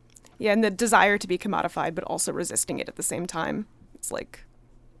record. Yeah, and the desire to be commodified, but also resisting it at the same time. It's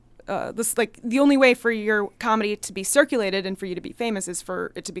like the only way for your comedy to be circulated and for you to be famous is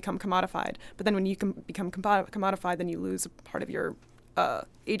for it to become commodified. But then when you can become commodified, then you lose a part of your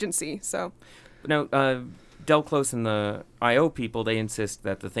agency. So now, Del Close and the I.O. people, they insist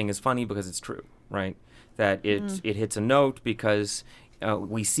that the thing is funny because it's true, right? That it hits a note because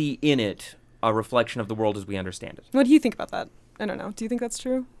we see in it a reflection of the world as we understand it. What do you think about that? I don't know. Do you think that's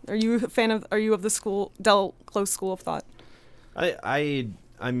true? Are you a fan of? Are you of the Del Close school of thought? I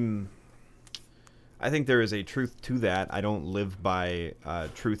think there is a truth to that. I don't live by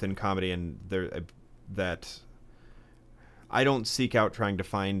truth in comedy, and that I don't seek out trying to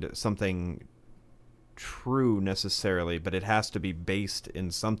find something true necessarily, but it has to be based in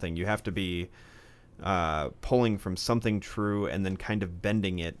something. You have to be pulling from something true and then kind of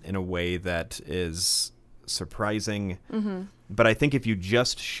bending it in a way that is surprising. Mm-hmm. But I think if you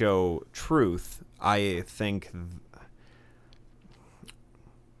just show truth, I think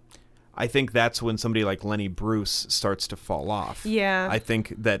that's when somebody like Lenny Bruce starts to fall off. Yeah. I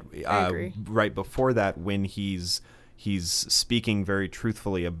think that I agree. Right before that, when he's speaking very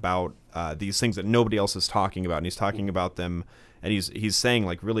truthfully about these things that nobody else is talking about, and he's talking about them, and he's saying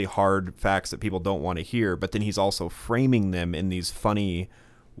like really hard facts that people don't want to hear, but then he's also framing them in these funny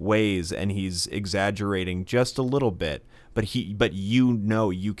ways, and he's exaggerating just a little bit. But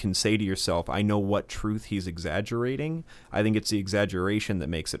you can say to yourself, I know what truth he's exaggerating. I think it's the exaggeration that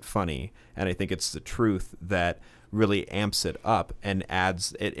makes it funny, and I think it's the truth that really amps it up and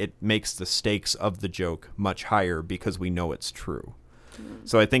adds it makes the stakes of the joke much higher because we know it's true.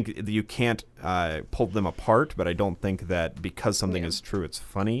 So I think you can't pull them apart, but I don't think that because something is true, it's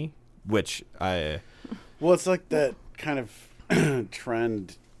funny, which Well, it's like that kind of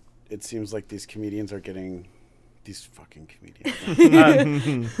trend. It seems like these comedians are getting... These fucking comedians.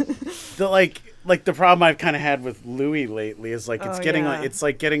 The problem I've kind of had with Louis lately is like it's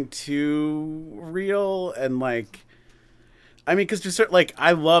getting too real, and like, I mean, because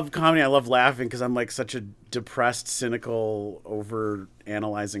I love comedy, I love laughing because I'm like such a depressed, cynical, over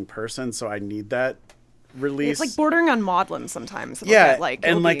analyzing person, so I need that release. It's like bordering on maudlin sometimes. Yeah,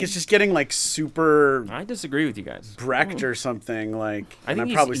 it's just getting like super. I disagree with you guys. Brecht or something like. I think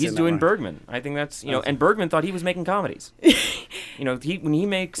he's doing Bergman. I think that's and Bergman thought he was making comedies. When he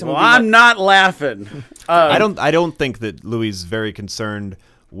makes some. Well, I'm not laughing. I don't think that Louis is very concerned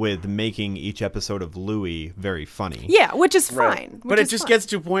with making each episode of Louis very funny. Yeah, which is right. fine. But it just gets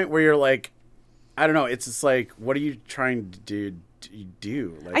to a point where you're like, I don't know. It's just like, what are you trying to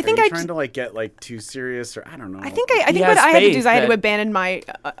do? Like, I think are you trying to like get like too serious, or I don't know. I think what I had to do is I had to abandon my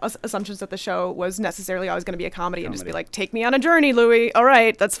assumptions that the show was necessarily always going to be a comedy and just be like, take me on a journey, Louis. All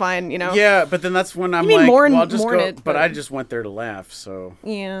right, that's fine, Yeah, but then that's when I'm I'll just go. But I just went there to laugh, so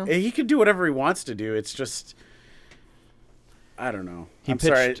yeah. He can do whatever he wants to do. It's just, I don't know.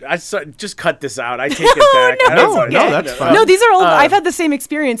 Sorry. Just cut this out. I take it back. No, that's fine. No, these are all. I've had the same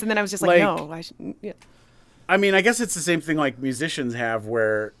experience, and then I was just like no, I shouldn't. Yeah. I mean, I guess it's the same thing like musicians have,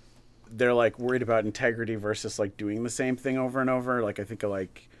 where they're like worried about integrity versus like doing the same thing over and over. Like I think of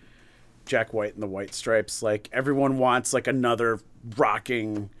like Jack White and the White Stripes. Like everyone wants like another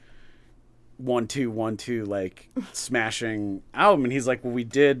rocking 1-2-1-2 like smashing album, and he's like, well, we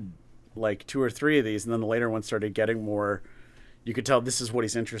did like 2 or 3 of these, and then the later ones started getting more. You could tell this is what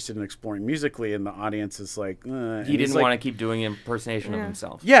he's interested in exploring musically, and the audience is like, he didn't want to keep doing impersonation of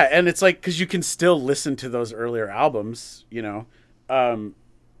himself. Yeah, and it's like, because you can still listen to those earlier albums, and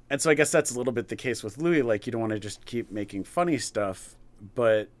so I guess that's a little bit the case with Louis. Like, you don't want to just keep making funny stuff,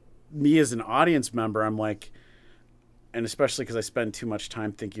 but me as an audience member, I'm like, and especially because I spend too much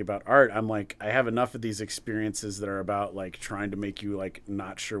time thinking about art, I'm like, I have enough of these experiences that are about like trying to make you like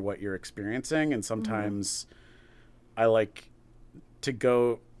not sure what you're experiencing, and sometimes I like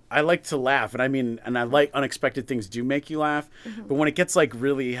to laugh, and I like unexpected things do make you laugh, but when it gets like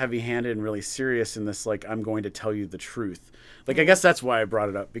really heavy-handed and really serious in this, like, I'm going to tell you the truth, like, I guess that's why I brought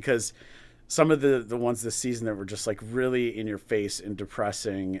it up, because some of the ones this season that were just like really in your face and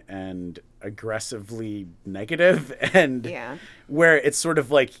depressing and aggressively negative, and where it's sort of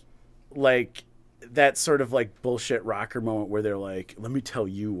like that sort of like bullshit rocker moment where they're like, let me tell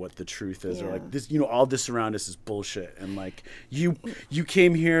you what the truth is, or like this, all this around us is bullshit, and like you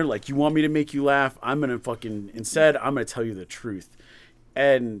came here, like, you want me to make you laugh, I'm gonna tell you the truth.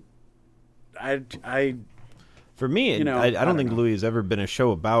 And for me, I don't think Louis has ever been a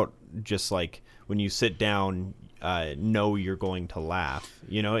show about just like when you sit down, know you're going to laugh.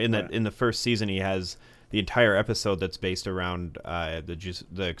 In the first season, he has the entire episode that's based around the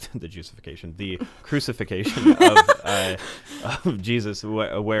juicification, the crucifixion of Jesus,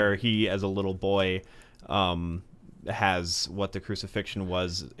 where he, as a little boy, has what the crucifixion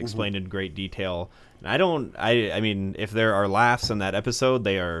was explained in great detail. And I mean, if there are laughs in that episode,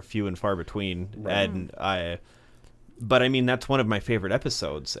 they are few and far between. Right. But I mean, that's one of my favorite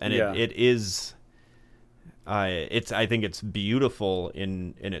episodes, and it is. I think it's beautiful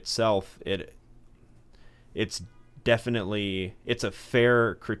in itself. It's definitely, it's a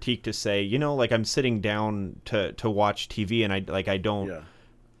fair critique to say, like, I'm sitting down to watch TV, and I don't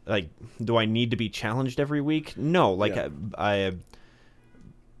like, do I need to be challenged every week? No, like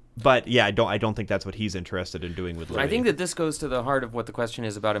but yeah, I don't think that's what he's interested in doing with Louis. I think that this goes to the heart of what the question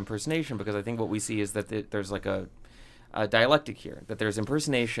is about impersonation, because I think what we see is that there's like a dialectic here, that there's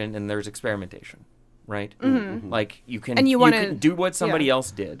impersonation and there's experimentation, right? Mm-hmm. Like you can do what somebody else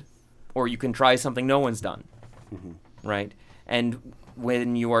did, or you can try something no one's done, right? And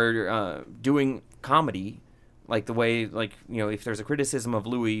when you are doing comedy, like the way, like, if there's a criticism of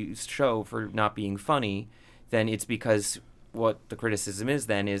Louis' show for not being funny, then it's because what the criticism is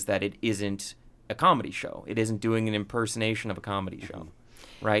then is that it isn't a comedy show. It isn't doing an impersonation of a comedy show,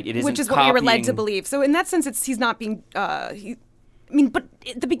 right? It isn't, which is what we were led to believe. So in that sense, he's not being. But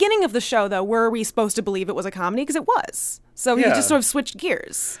at the beginning of the show, though, were we supposed to believe it was a comedy? Because it was. So he just sort of switched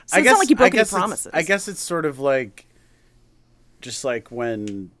gears. So it's not like he broke any promises. I guess it's sort of like, just like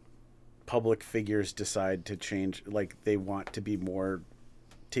when public figures decide to change, like they want to be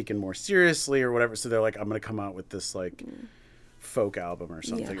taken more seriously or whatever. So they're like, I'm going to come out with this like folk album or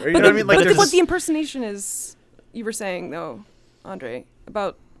something. Yeah. Or, you know what I mean? Like, but what the impersonation is, you were saying though, Andre,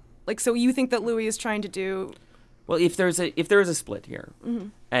 about like, so you think that Louis is trying to do. Well, if there's a split here,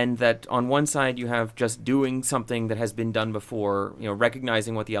 and that on one side you have just doing something that has been done before,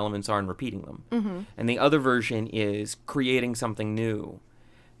 recognizing what the elements are and repeating them, and the other version is creating something new,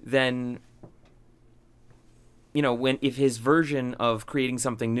 then, if his version of creating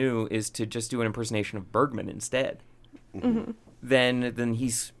something new is to just do an impersonation of Bergman instead, then we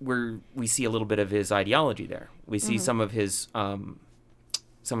see a little bit of his ideology there. We see some of his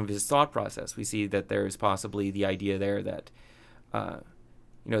thought process. We see that there is possibly the idea there that,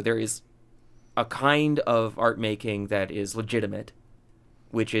 there is a kind of art making that is legitimate,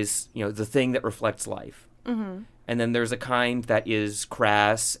 which is, the thing that reflects life. And then there's a kind that is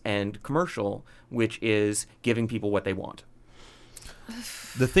crass and commercial, which is giving people what they want.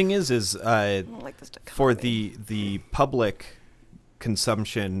 The thing is for the public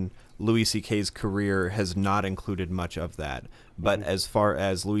consumption, Louis C.K.'s career has not included much of that. But as far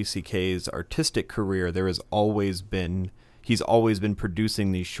as Louis C.K.'s artistic career, he's always been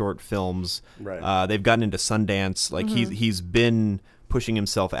producing these short films. Right. They've gotten into Sundance. Like he's been pushing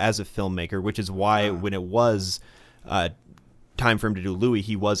himself as a filmmaker, which is why when it was time for him to do Louis,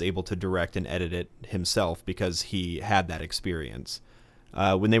 he was able to direct and edit it himself because he had that experience.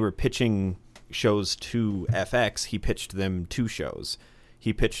 When they were pitching shows to FX, he pitched them 2 shows.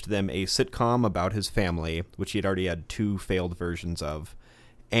 He pitched them a sitcom about his family, which he had already had 2 failed versions of,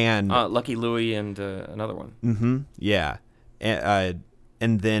 and Lucky Louie and another one. Yeah, and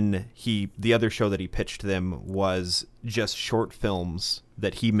then the other show that he pitched them was just short films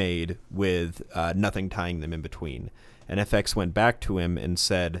that he made with nothing tying them in between. And FX went back to him and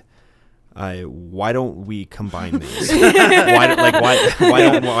said, why don't we combine these? Why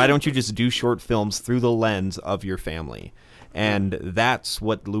don't you just do short films through the lens of your family? And that's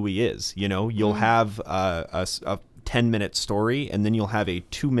what Louis is. You'll have a 10-minute story, and then you'll have a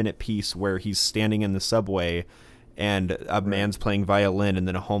 2-minute piece where he's standing in the subway and a man's playing violin, and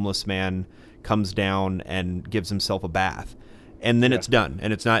then a homeless man comes down and gives himself a bath. And then it's done.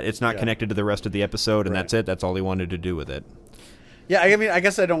 And it's not connected to the rest of the episode, and that's it. That's all he wanted to do with it. Yeah, I mean, I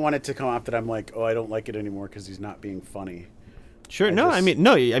guess I don't want it to come off that I'm like, I don't like it anymore because he's not being funny. Sure.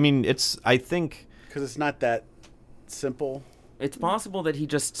 I think... Because it's not that simple. It's possible that he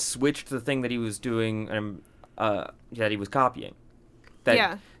just switched the thing that he was doing, that he was copying.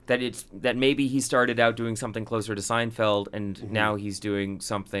 That maybe he started out doing something closer to Seinfeld, and now he's doing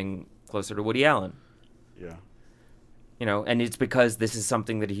something closer to Woody Allen. Yeah. And it's because this is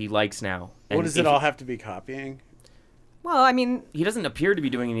something that he likes now. What does it all have to be copying? Well, I mean... He doesn't appear to be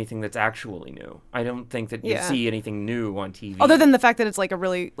doing anything that's actually new. I don't think that you see anything new on TV. Other than the fact that it's like a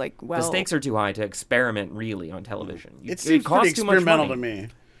really, The stakes are too high to experiment, really, on television. It seems pretty experimental to me.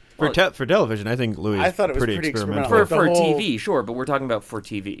 For television, I think Louis is pretty experimental. For TV, sure, but we're talking about for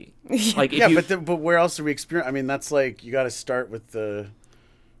TV. But where else are we experiment? I mean, that's like, you got to start with the...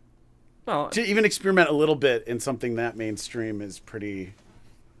 Well, to even experiment a little bit in something that mainstream is pretty...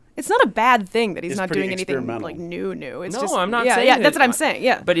 It's not a bad thing that he's not doing anything like new. It's no, just, I'm not saying that. That's what I'm saying.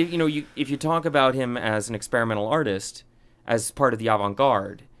 Yeah. But if you talk about him as an experimental artist, as part of the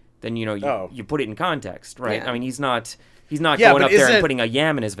avant-garde, then you put it in context, right? Yeah. I mean, he's not Yeah, going but up there and isn't- putting a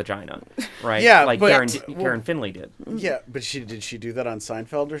yam in his vagina, right? Yeah, like but- Karen Finley did. Yeah, but did she do that on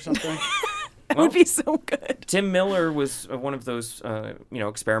Seinfeld or something? That would be so good. Tim Miller was one of those,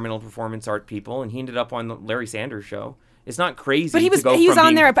 experimental performance art people, and he ended up on the Larry Sanders Show. It's not crazy. But he was to go on from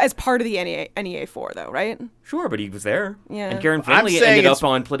being- there as part of the NEA 4, though, right? Sure, but he was there. Yeah. And Karen I'm Finley saying ended it's- up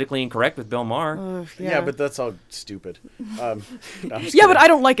on Politically Incorrect with Bill Maher. Yeah, but that's all stupid. No, I'm just Yeah, kidding. but I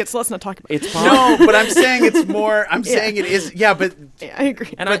don't like it, so let's not talk about it. It's No, but I'm saying it's more. I'm saying it is. Yeah, but yeah, I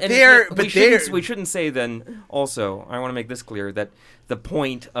agree. We shouldn't say then. Also, I want to make this clear that the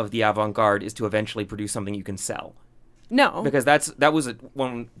point of the avant-garde is to eventually produce something you can sell. No, Because that was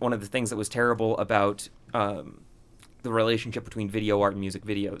one of the things that was terrible about the relationship between video art and music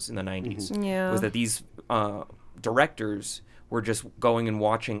videos in the 90s. Yeah. Was that these directors were just going and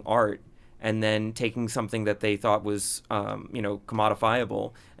watching art and then taking something that they thought was,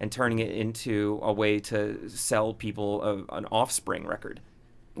 commodifiable and turning it into a way to sell people an Offspring record.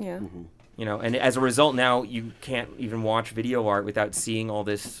 Yeah. And as a result, now you can't even watch video art without seeing all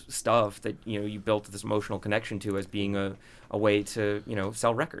this stuff that, you built this emotional connection to as being a way to,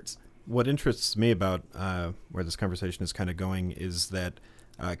 sell records. What interests me about where this conversation is kind of going is that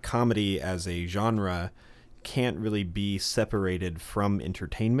comedy as a genre can't really be separated from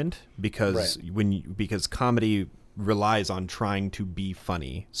entertainment because because comedy relies on trying to be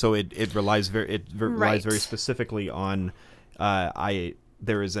funny. So it relies relies very specifically on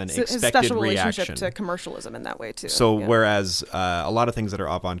there is an expected his special relationship reaction to commercialism in that way too. So whereas a lot of things that are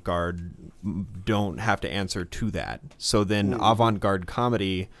avant-garde don't have to answer to that. So then avant-garde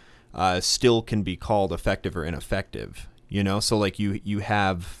comedy still can be called effective or ineffective, So like you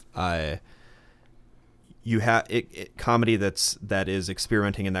have comedy that is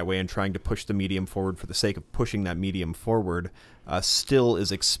experimenting in that way and trying to push the medium forward for the sake of pushing that medium forward, still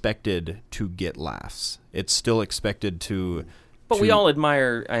is expected to get laughs. It's still expected to. But we all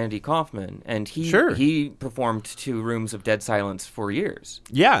admire Andy Kaufman, and he performed 2 Rooms of Dead Silence for years.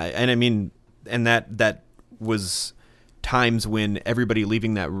 Yeah, and I mean, and that was times when everybody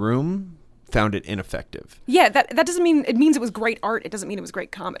leaving that room found it ineffective. Yeah, that doesn't mean it means it was great art. It doesn't mean it was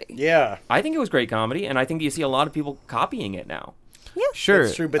great comedy. Yeah, I think it was great comedy, and I think you see a lot of people copying it now. Yeah, sure,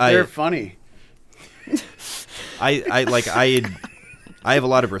 that's true, but they're funny. I have a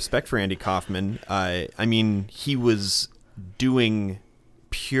lot of respect for Andy Kaufman. I mean, he was doing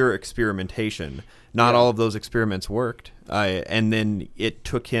pure experimentation. Not all of those experiments worked, and then it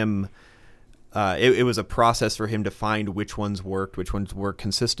took him. It was a process for him to find which ones worked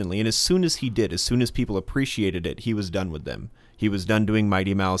consistently. And as soon as people appreciated it, he was done with them. He was done doing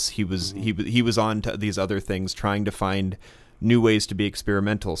Mighty Mouse. He was on to these other things, trying to find new ways to be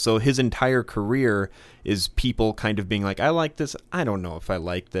experimental. So his entire career is people kind of being like, I like this. I don't know if I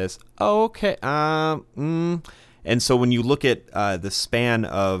like this. Oh, okay. And so when you look at the span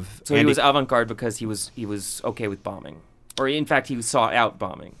of... So he was avant-garde because he was okay with bombing. Or in fact, he saw out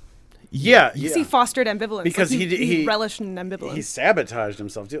bombing. Yeah. Because he fostered ambivalence. Because he relished in ambivalence. He sabotaged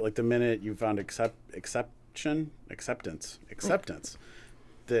himself too. Like the minute you found acceptance,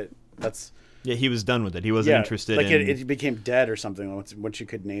 that's... Yeah, he was done with it. He wasn't interested in... it became dead or something once you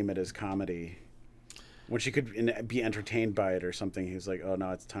could name it as comedy. Once you could be entertained by it or something, he was like, oh,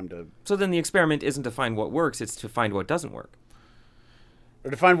 no, it's time to... So then the experiment isn't to find what works, it's to find what doesn't work. Or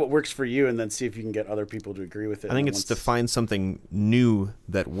to find what works for you and then see if you can get other people to agree with it. I think it's to find something new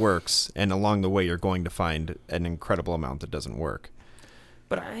that works, and along the way you're going to find an incredible amount that doesn't work.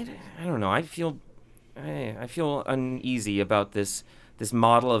 But I don't know. I feel uneasy about this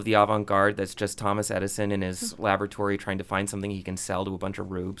model of the avant-garde that's just Thomas Edison in his laboratory trying to find something he can sell to a bunch of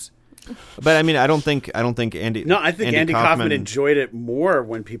rubes. But I mean, I don't think Andy. No, I think Andy Kaufman enjoyed it more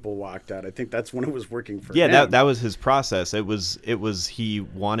when people walked out. I think that's when it was working for him. Yeah, that was his process. It was he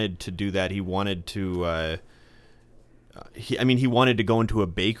wanted to do that. He wanted to. He wanted to go into a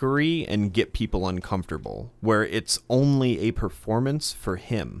bakery and get people uncomfortable, where it's only a performance for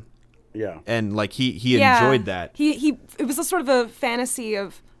him. Yeah, and like he enjoyed that. It was a sort of a fantasy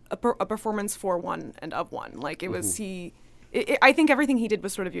of a performance for one and of one. Like it was I think everything he did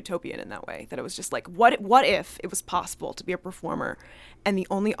was sort of utopian in that way. That it was just like, what if it was possible to be a performer, and the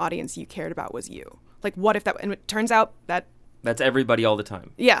only audience you cared about was you? Like, what if that? And it turns out that that's everybody all the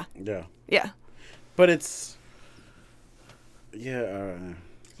time. Yeah. Yeah. Yeah. But it's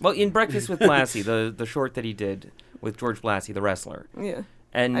Well, in Breakfast with Blassie, the short that he did with George Blassie, the wrestler. Yeah.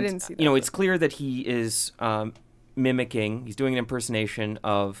 And I didn't see that. It's clear that he is mimicking. He's doing an impersonation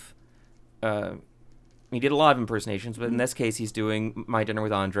of. He did a lot of impersonations, but in this case, he's doing My Dinner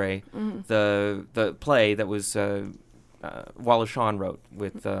with Andre, the play that was Wallace Shawn wrote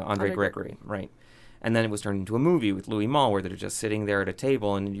with Andre Andre Gregory, right? And then it was turned into a movie with Louis Malle where they're just sitting there at a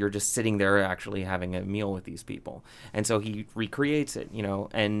table and you're just sitting there actually having a meal with these people. And so he recreates it,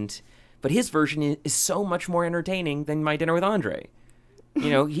 but his version is so much more entertaining than My Dinner with Andre.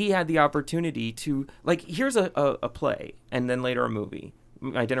 He had the opportunity to, here's a play and then later a movie,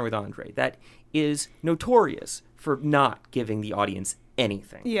 My Dinner with Andre, that is notorious for not giving the audience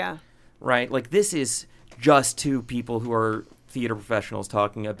anything. Yeah. Right? This is just two people who are theater professionals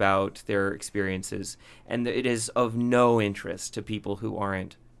talking about their experiences, and it is of no interest to people who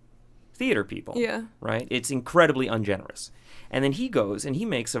aren't theater people. Yeah. Right? It's incredibly ungenerous. And then he goes and he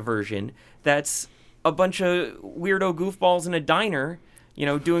makes a version that's a bunch of weirdo goofballs in a diner,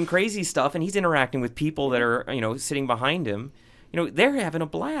 doing crazy stuff, and he's interacting with people that are, sitting behind him. They're having a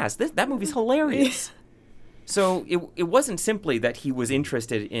blast. That movie's hilarious. So it wasn't simply that he was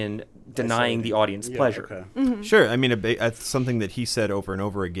interested in denying the audience pleasure. Okay. Mm-hmm. Sure. I mean, something that he said over and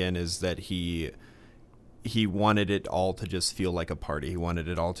over again is that he wanted it all to just feel like a party. He wanted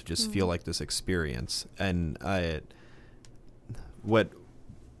it all to just feel like this experience. And what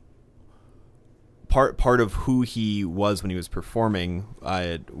part of who he was when he was performing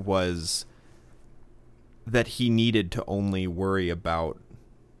was that he needed to only worry about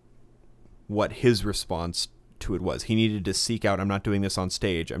what his response to it was. He needed to seek out, I'm not doing this on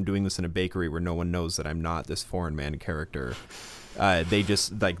stage, I'm doing this in a bakery where no one knows that I'm not this foreign man character. They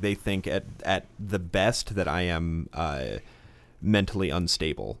just, they think at the best that I am mentally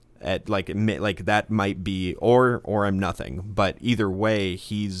unstable. At that might be, or I'm nothing. But either way,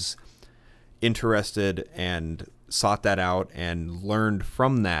 he's interested and sought that out and learned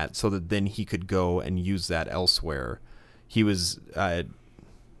from that so that then he could go and use that elsewhere. He was...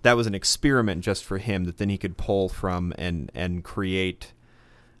 that was an experiment just for him that then he could pull from and create,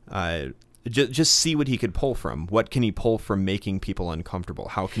 just see what he could pull from. What can he pull from making people uncomfortable?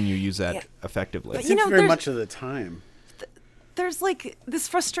 How can you use that effectively? But very much of the time. There's this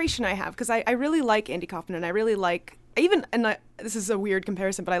frustration I have because I really like Andy Kaufman and I really like this is a weird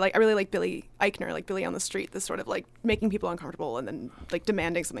comparison, but I really like Billy Eichner, like Billy on the Street, this sort of making people uncomfortable and then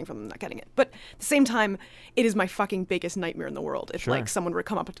demanding something from them, not getting it. But at the same time, it is my fucking biggest nightmare in the world if someone were to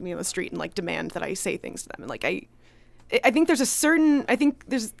come up to me on the street and demand that I say things to them. And I think there's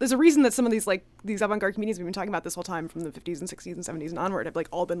a reason that some of these avant-garde comedians we've been talking about this whole time from the 50s and 60s and 70s and onward have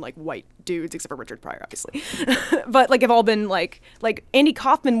all been white dudes, except for Richard Pryor, obviously. But have all been like Andy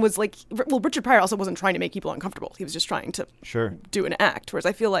Kaufman was Richard Pryor also wasn't trying to make people uncomfortable. He was just trying to do an act. Whereas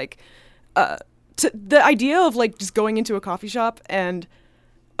I feel the idea of just going into a coffee shop and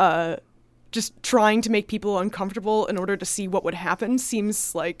just trying to make people uncomfortable in order to see what would happen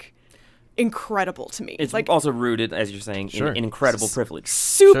seems incredible to me. It's also rooted, as you're saying, in incredible privilege.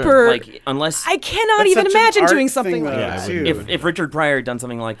 Super. Unless I cannot even imagine doing something like that. If Richard Pryor had done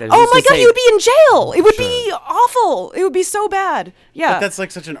something like that, oh my god, he would be in jail. It would be awful. It would be so bad. Yeah. But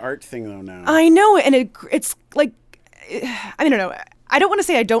that's such an art thing though now. I know, and it's I don't know. I don't want to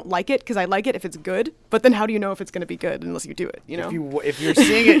say I don't like it because I like it if it's good, but then how do you know if it's going to be good unless you do it? If you're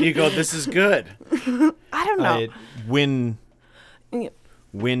seeing it, and you go, "This is good." I don't know.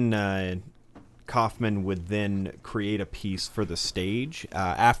 When Kaufman would then create a piece for the stage,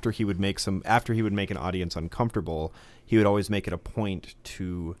 after he would make an audience uncomfortable, he would always make it a point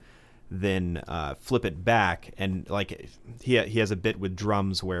to then flip it back, and he has a bit with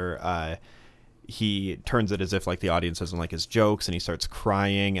drums where he turns it as if the audience doesn't like his jokes, and he starts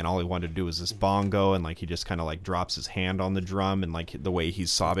crying, and all he wanted to do was this bongo, and he just kind of drops his hand on the drum, and the way he's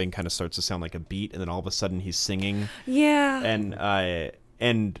sobbing kind of starts to sound like a beat, and then all of a sudden he's singing. Yeah.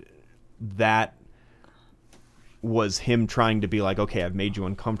 And that was him trying to be okay, I've made you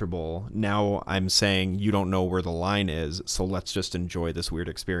uncomfortable. Now I'm saying you don't know where the line is, so let's just enjoy this weird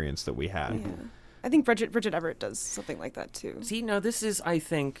experience that we had. Yeah. I think Bridget Everett does something like that too. See, now this is, I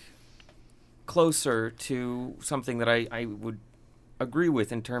think, closer to something that I would agree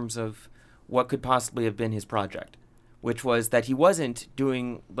with in terms of what could possibly have been his project, which was that he wasn't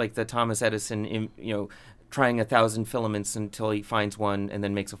doing the Thomas Edison, trying 1,000 filaments until he finds one and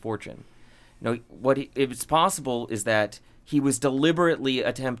then makes a fortune. It's possible is that he was deliberately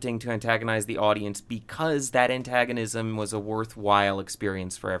attempting to antagonize the audience because that antagonism was a worthwhile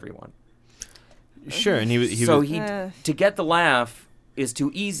experience for everyone. Sure, and to get the laugh is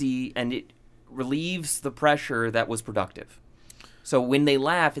too easy, and it relieves the pressure that was productive. So when they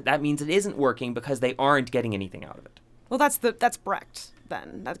laugh, that means it isn't working because they aren't getting anything out of it. Well, that's Brecht.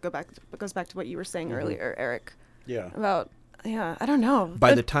 Then that goes back to what you were saying earlier, Eric. Yeah. About I don't know.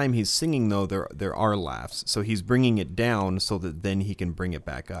 By the time he's singing, though, there are laughs, so he's bringing it down so that then he can bring it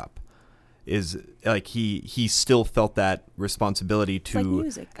back up. is like he still felt that responsibility to like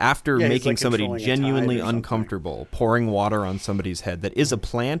music. After Yeah, he's making like somebody controlling a genuinely tide or something. uncomfortable, pouring water on somebody's head that is a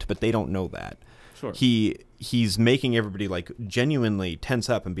plant, but they don't know that. Sure. He's making everybody like genuinely tense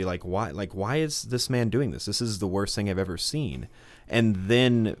up and be like, why is this man doing this? This is the worst thing I've ever seen. And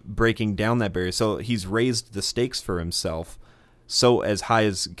then breaking down that barrier. So he's raised the stakes for himself so as high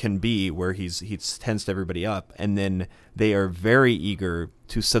as can be, where he's tensed everybody up, and then they are very eager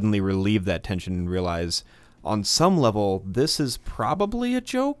to suddenly relieve that tension and realize on some level this is probably a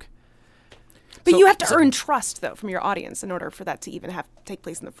joke. But you have to earn trust, though, from your audience in order for that to even take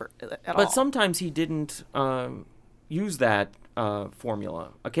place in the at all. But sometimes he didn't use that formula.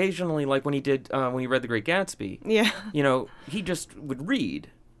 Occasionally, like when he read The Great Gatsby, he just would read,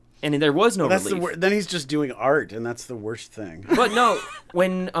 and there was no relief. Then he's just doing art, and that's the worst thing. But no,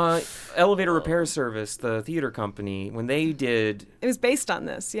 when Elevator Repair Service, the theater company, when they did... It was based on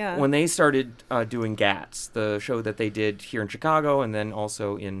this, yeah. When they started doing GATS, the show that they did here in Chicago and then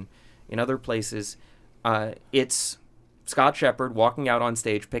also in other places, it's Scott Shepard walking out on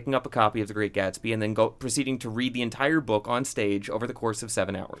stage, picking up a copy of The Great Gatsby, and then proceeding to read the entire book on stage over the course of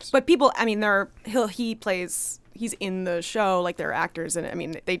 7 hours. But people, I mean, he's in the show, like they're actors, and I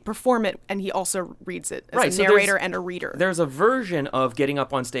mean, they perform it, and he also reads it as a narrator and a reader. There's a version of getting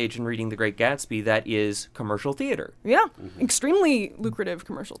up on stage and reading The Great Gatsby that is commercial theater. Yeah, extremely lucrative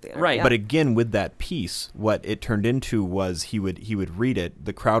commercial theater. Right. Yeah. But again, with that piece, what it turned into was he would read it,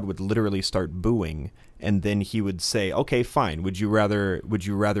 the crowd would literally start booing, and then he would say, "Okay, fine. Would you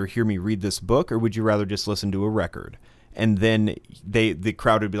rather hear me read this book, or would you rather just listen to a record?" And then the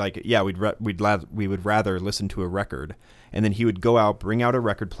crowd would be like, "Yeah, we would rather listen to a record." And then he would go out, bring out a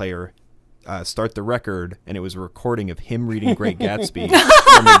record player, start the record, and it was a recording of him reading Great Gatsby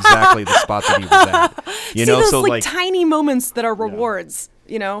from exactly the spot that he was at. You know, those, so like tiny moments that are rewards,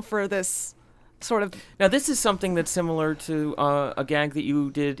 for this sort of. Now, this is something that's similar to a gag that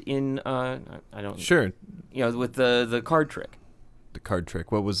you did in Sure. With the card trick. The card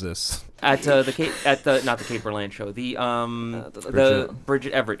trick. What was this? At not the Kate Berland show, the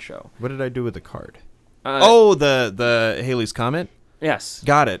Bridget Everett show. What did I do with the card? The Halley's Comet. Yes.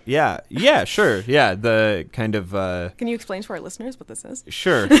 Got it. Yeah. Yeah. Sure. Yeah. The kind of. Can you explain to our listeners what this is?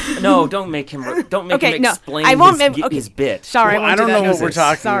 Sure. No, don't make him explain I won't his bit. Sorry, I don't know what we're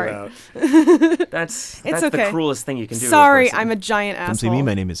talking about. That's okay. the cruelest thing you can do. Sorry, to a person. I'm a giant asshole. Come see me.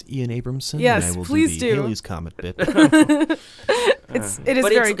 My name is Ian Abramson. Yes, and I will please do the do. Halley's Comet bit. It is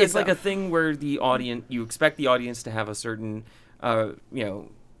very good. It's like a thing where you expect the audience to have a certain,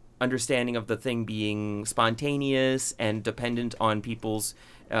 understanding of the thing being spontaneous and dependent on people's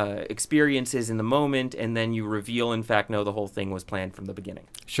experiences in the moment, and then you reveal, in fact, no, the whole thing was planned from the beginning.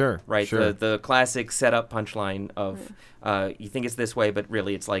 Sure. Right? Sure. The classic setup punchline of you think it's this way, but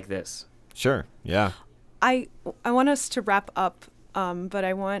really it's like this. Sure. Yeah. I want us to wrap up, but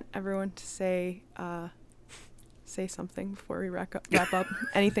I want everyone to say something before we wrap up.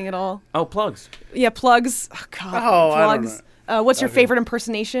 Anything at all? Oh, plugs. Yeah, plugs. Oh, God. Plugs. What's your favorite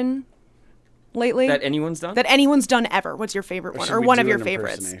impersonation lately? That anyone's done? That anyone's done ever. What's your favorite one? Or one of your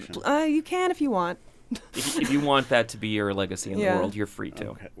favorites? impersonation? You can if you want. If you want that to be your legacy in the world, you're free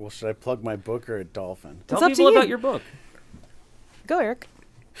to. Okay. Well, should I plug my book or a dolphin? Tell people about your book. Go, Eric.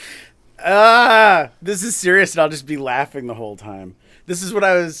 This is serious, and I'll just be laughing the whole time. This is what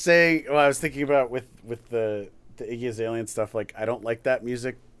I was saying. Well, I was thinking about with the Iggy Azalea stuff. Like, I don't like that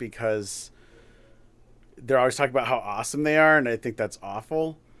music because they're always talking about how awesome they are, and I think that's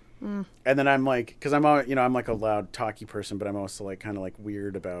awful. And then I'm like, because I'm like a loud, talky person, but I'm also like kind of like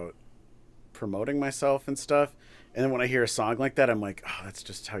weird about promoting myself and stuff. And then when I hear a song like that, I'm like, oh, that's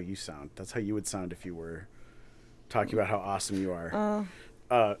just how you sound. That's how you would sound if you were talking about how awesome you are.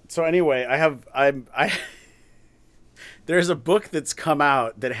 So anyway, there's a book that's come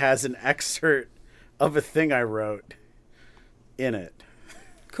out that has an excerpt of a thing I wrote in it.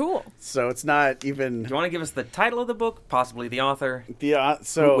 Cool. So it's not even. Do you want to give us the title of the book, possibly the author,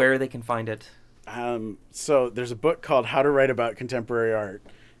 where they can find it? So there's a book called How to Write About Contemporary Art,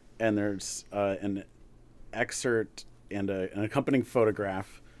 and there's an excerpt and an accompanying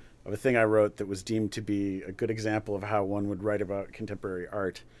photograph of a thing I wrote that was deemed to be a good example of how one would write about contemporary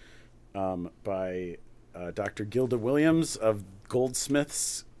art, by Dr. Gilda Williams of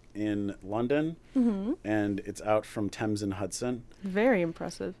Goldsmiths in London, and it's out from Thames and Hudson. Very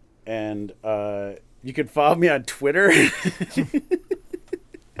impressive. And you can follow me on Twitter.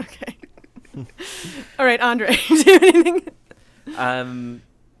 Okay. All right, Andre, do you have anything?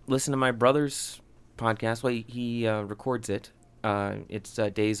 Listen to my brother's podcast. Well, he records it. It's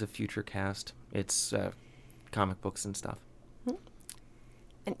Days of Future Cast. It's comic books and stuff.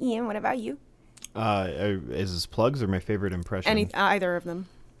 And Ian, what about you? Is this plugs or my favorite impression? Either of them.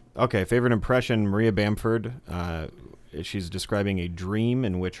 Okay, favorite impression, Maria Bamford. She's describing a dream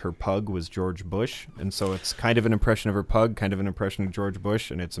in which her pug was George Bush, and so it's kind of an impression of her pug, kind of an impression of George Bush,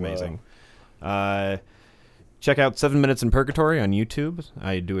 and it's amazing. Check out 7 Minutes in Purgatory on YouTube.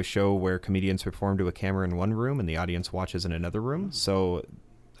 I do a show where comedians perform to a camera in one room and the audience watches in another room. So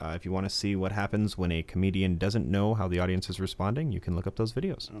if you want to see what happens when a comedian doesn't know how the audience is responding, you can look up those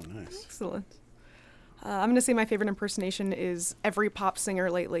videos. Oh, nice. Excellent. I'm going to say my favorite impersonation is every pop singer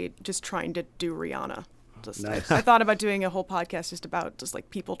lately just trying to do Rihanna. Nice. I thought about doing a whole podcast just about just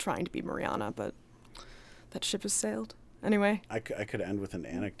like people trying to be Rihanna, but that ship has sailed. Anyway. I could end with an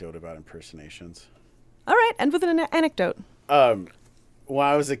anecdote about impersonations. All right, end with an anecdote. When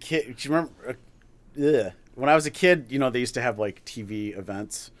I was a kid, do you remember? When I was a kid, they used to have like TV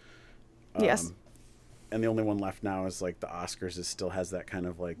events. Yes. And the only one left now is like the Oscars. It still has that kind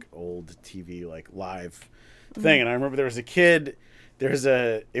of like old TV like live thing. And I remember there was a kid.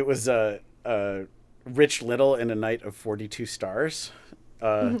 It was a Rich Little in A Night of 42 Stars.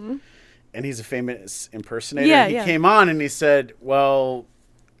 And he's a famous impersonator. Yeah, he came on and he said, "Well,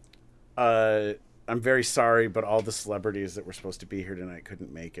 I'm very sorry, but all the celebrities that were supposed to be here tonight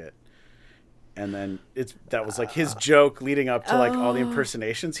couldn't make it." And then that was like his joke leading up to like all the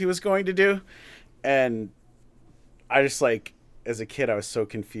impersonations he was going to do. And I just like, as a kid, I was so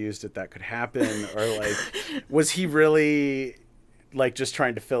confused that could happen. Or like, was he really like just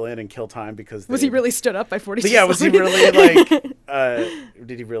trying to fill in and kill time because was he really stood up by 42? Yeah, was he really like,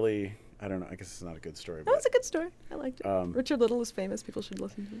 did he really, I don't know. I guess it's not a good story. That was a good story. I liked it. Richard Little was famous. People should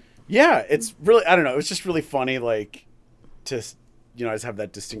listen to it. Yeah, it's really, I don't know. It was just really funny, like, to, I just have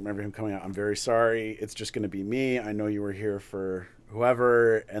that distinct memory of him coming out. "I'm very sorry. It's just going to be me. I know you were here for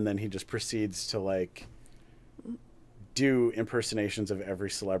whoever." And then he just proceeds to, like, do impersonations of every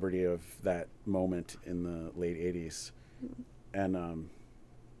celebrity of that moment in the late 80s. And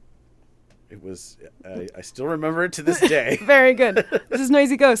it was, I still remember it to this day. Very good. This is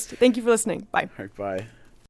Noisy Ghost. Thank you for listening. Bye. All right, bye.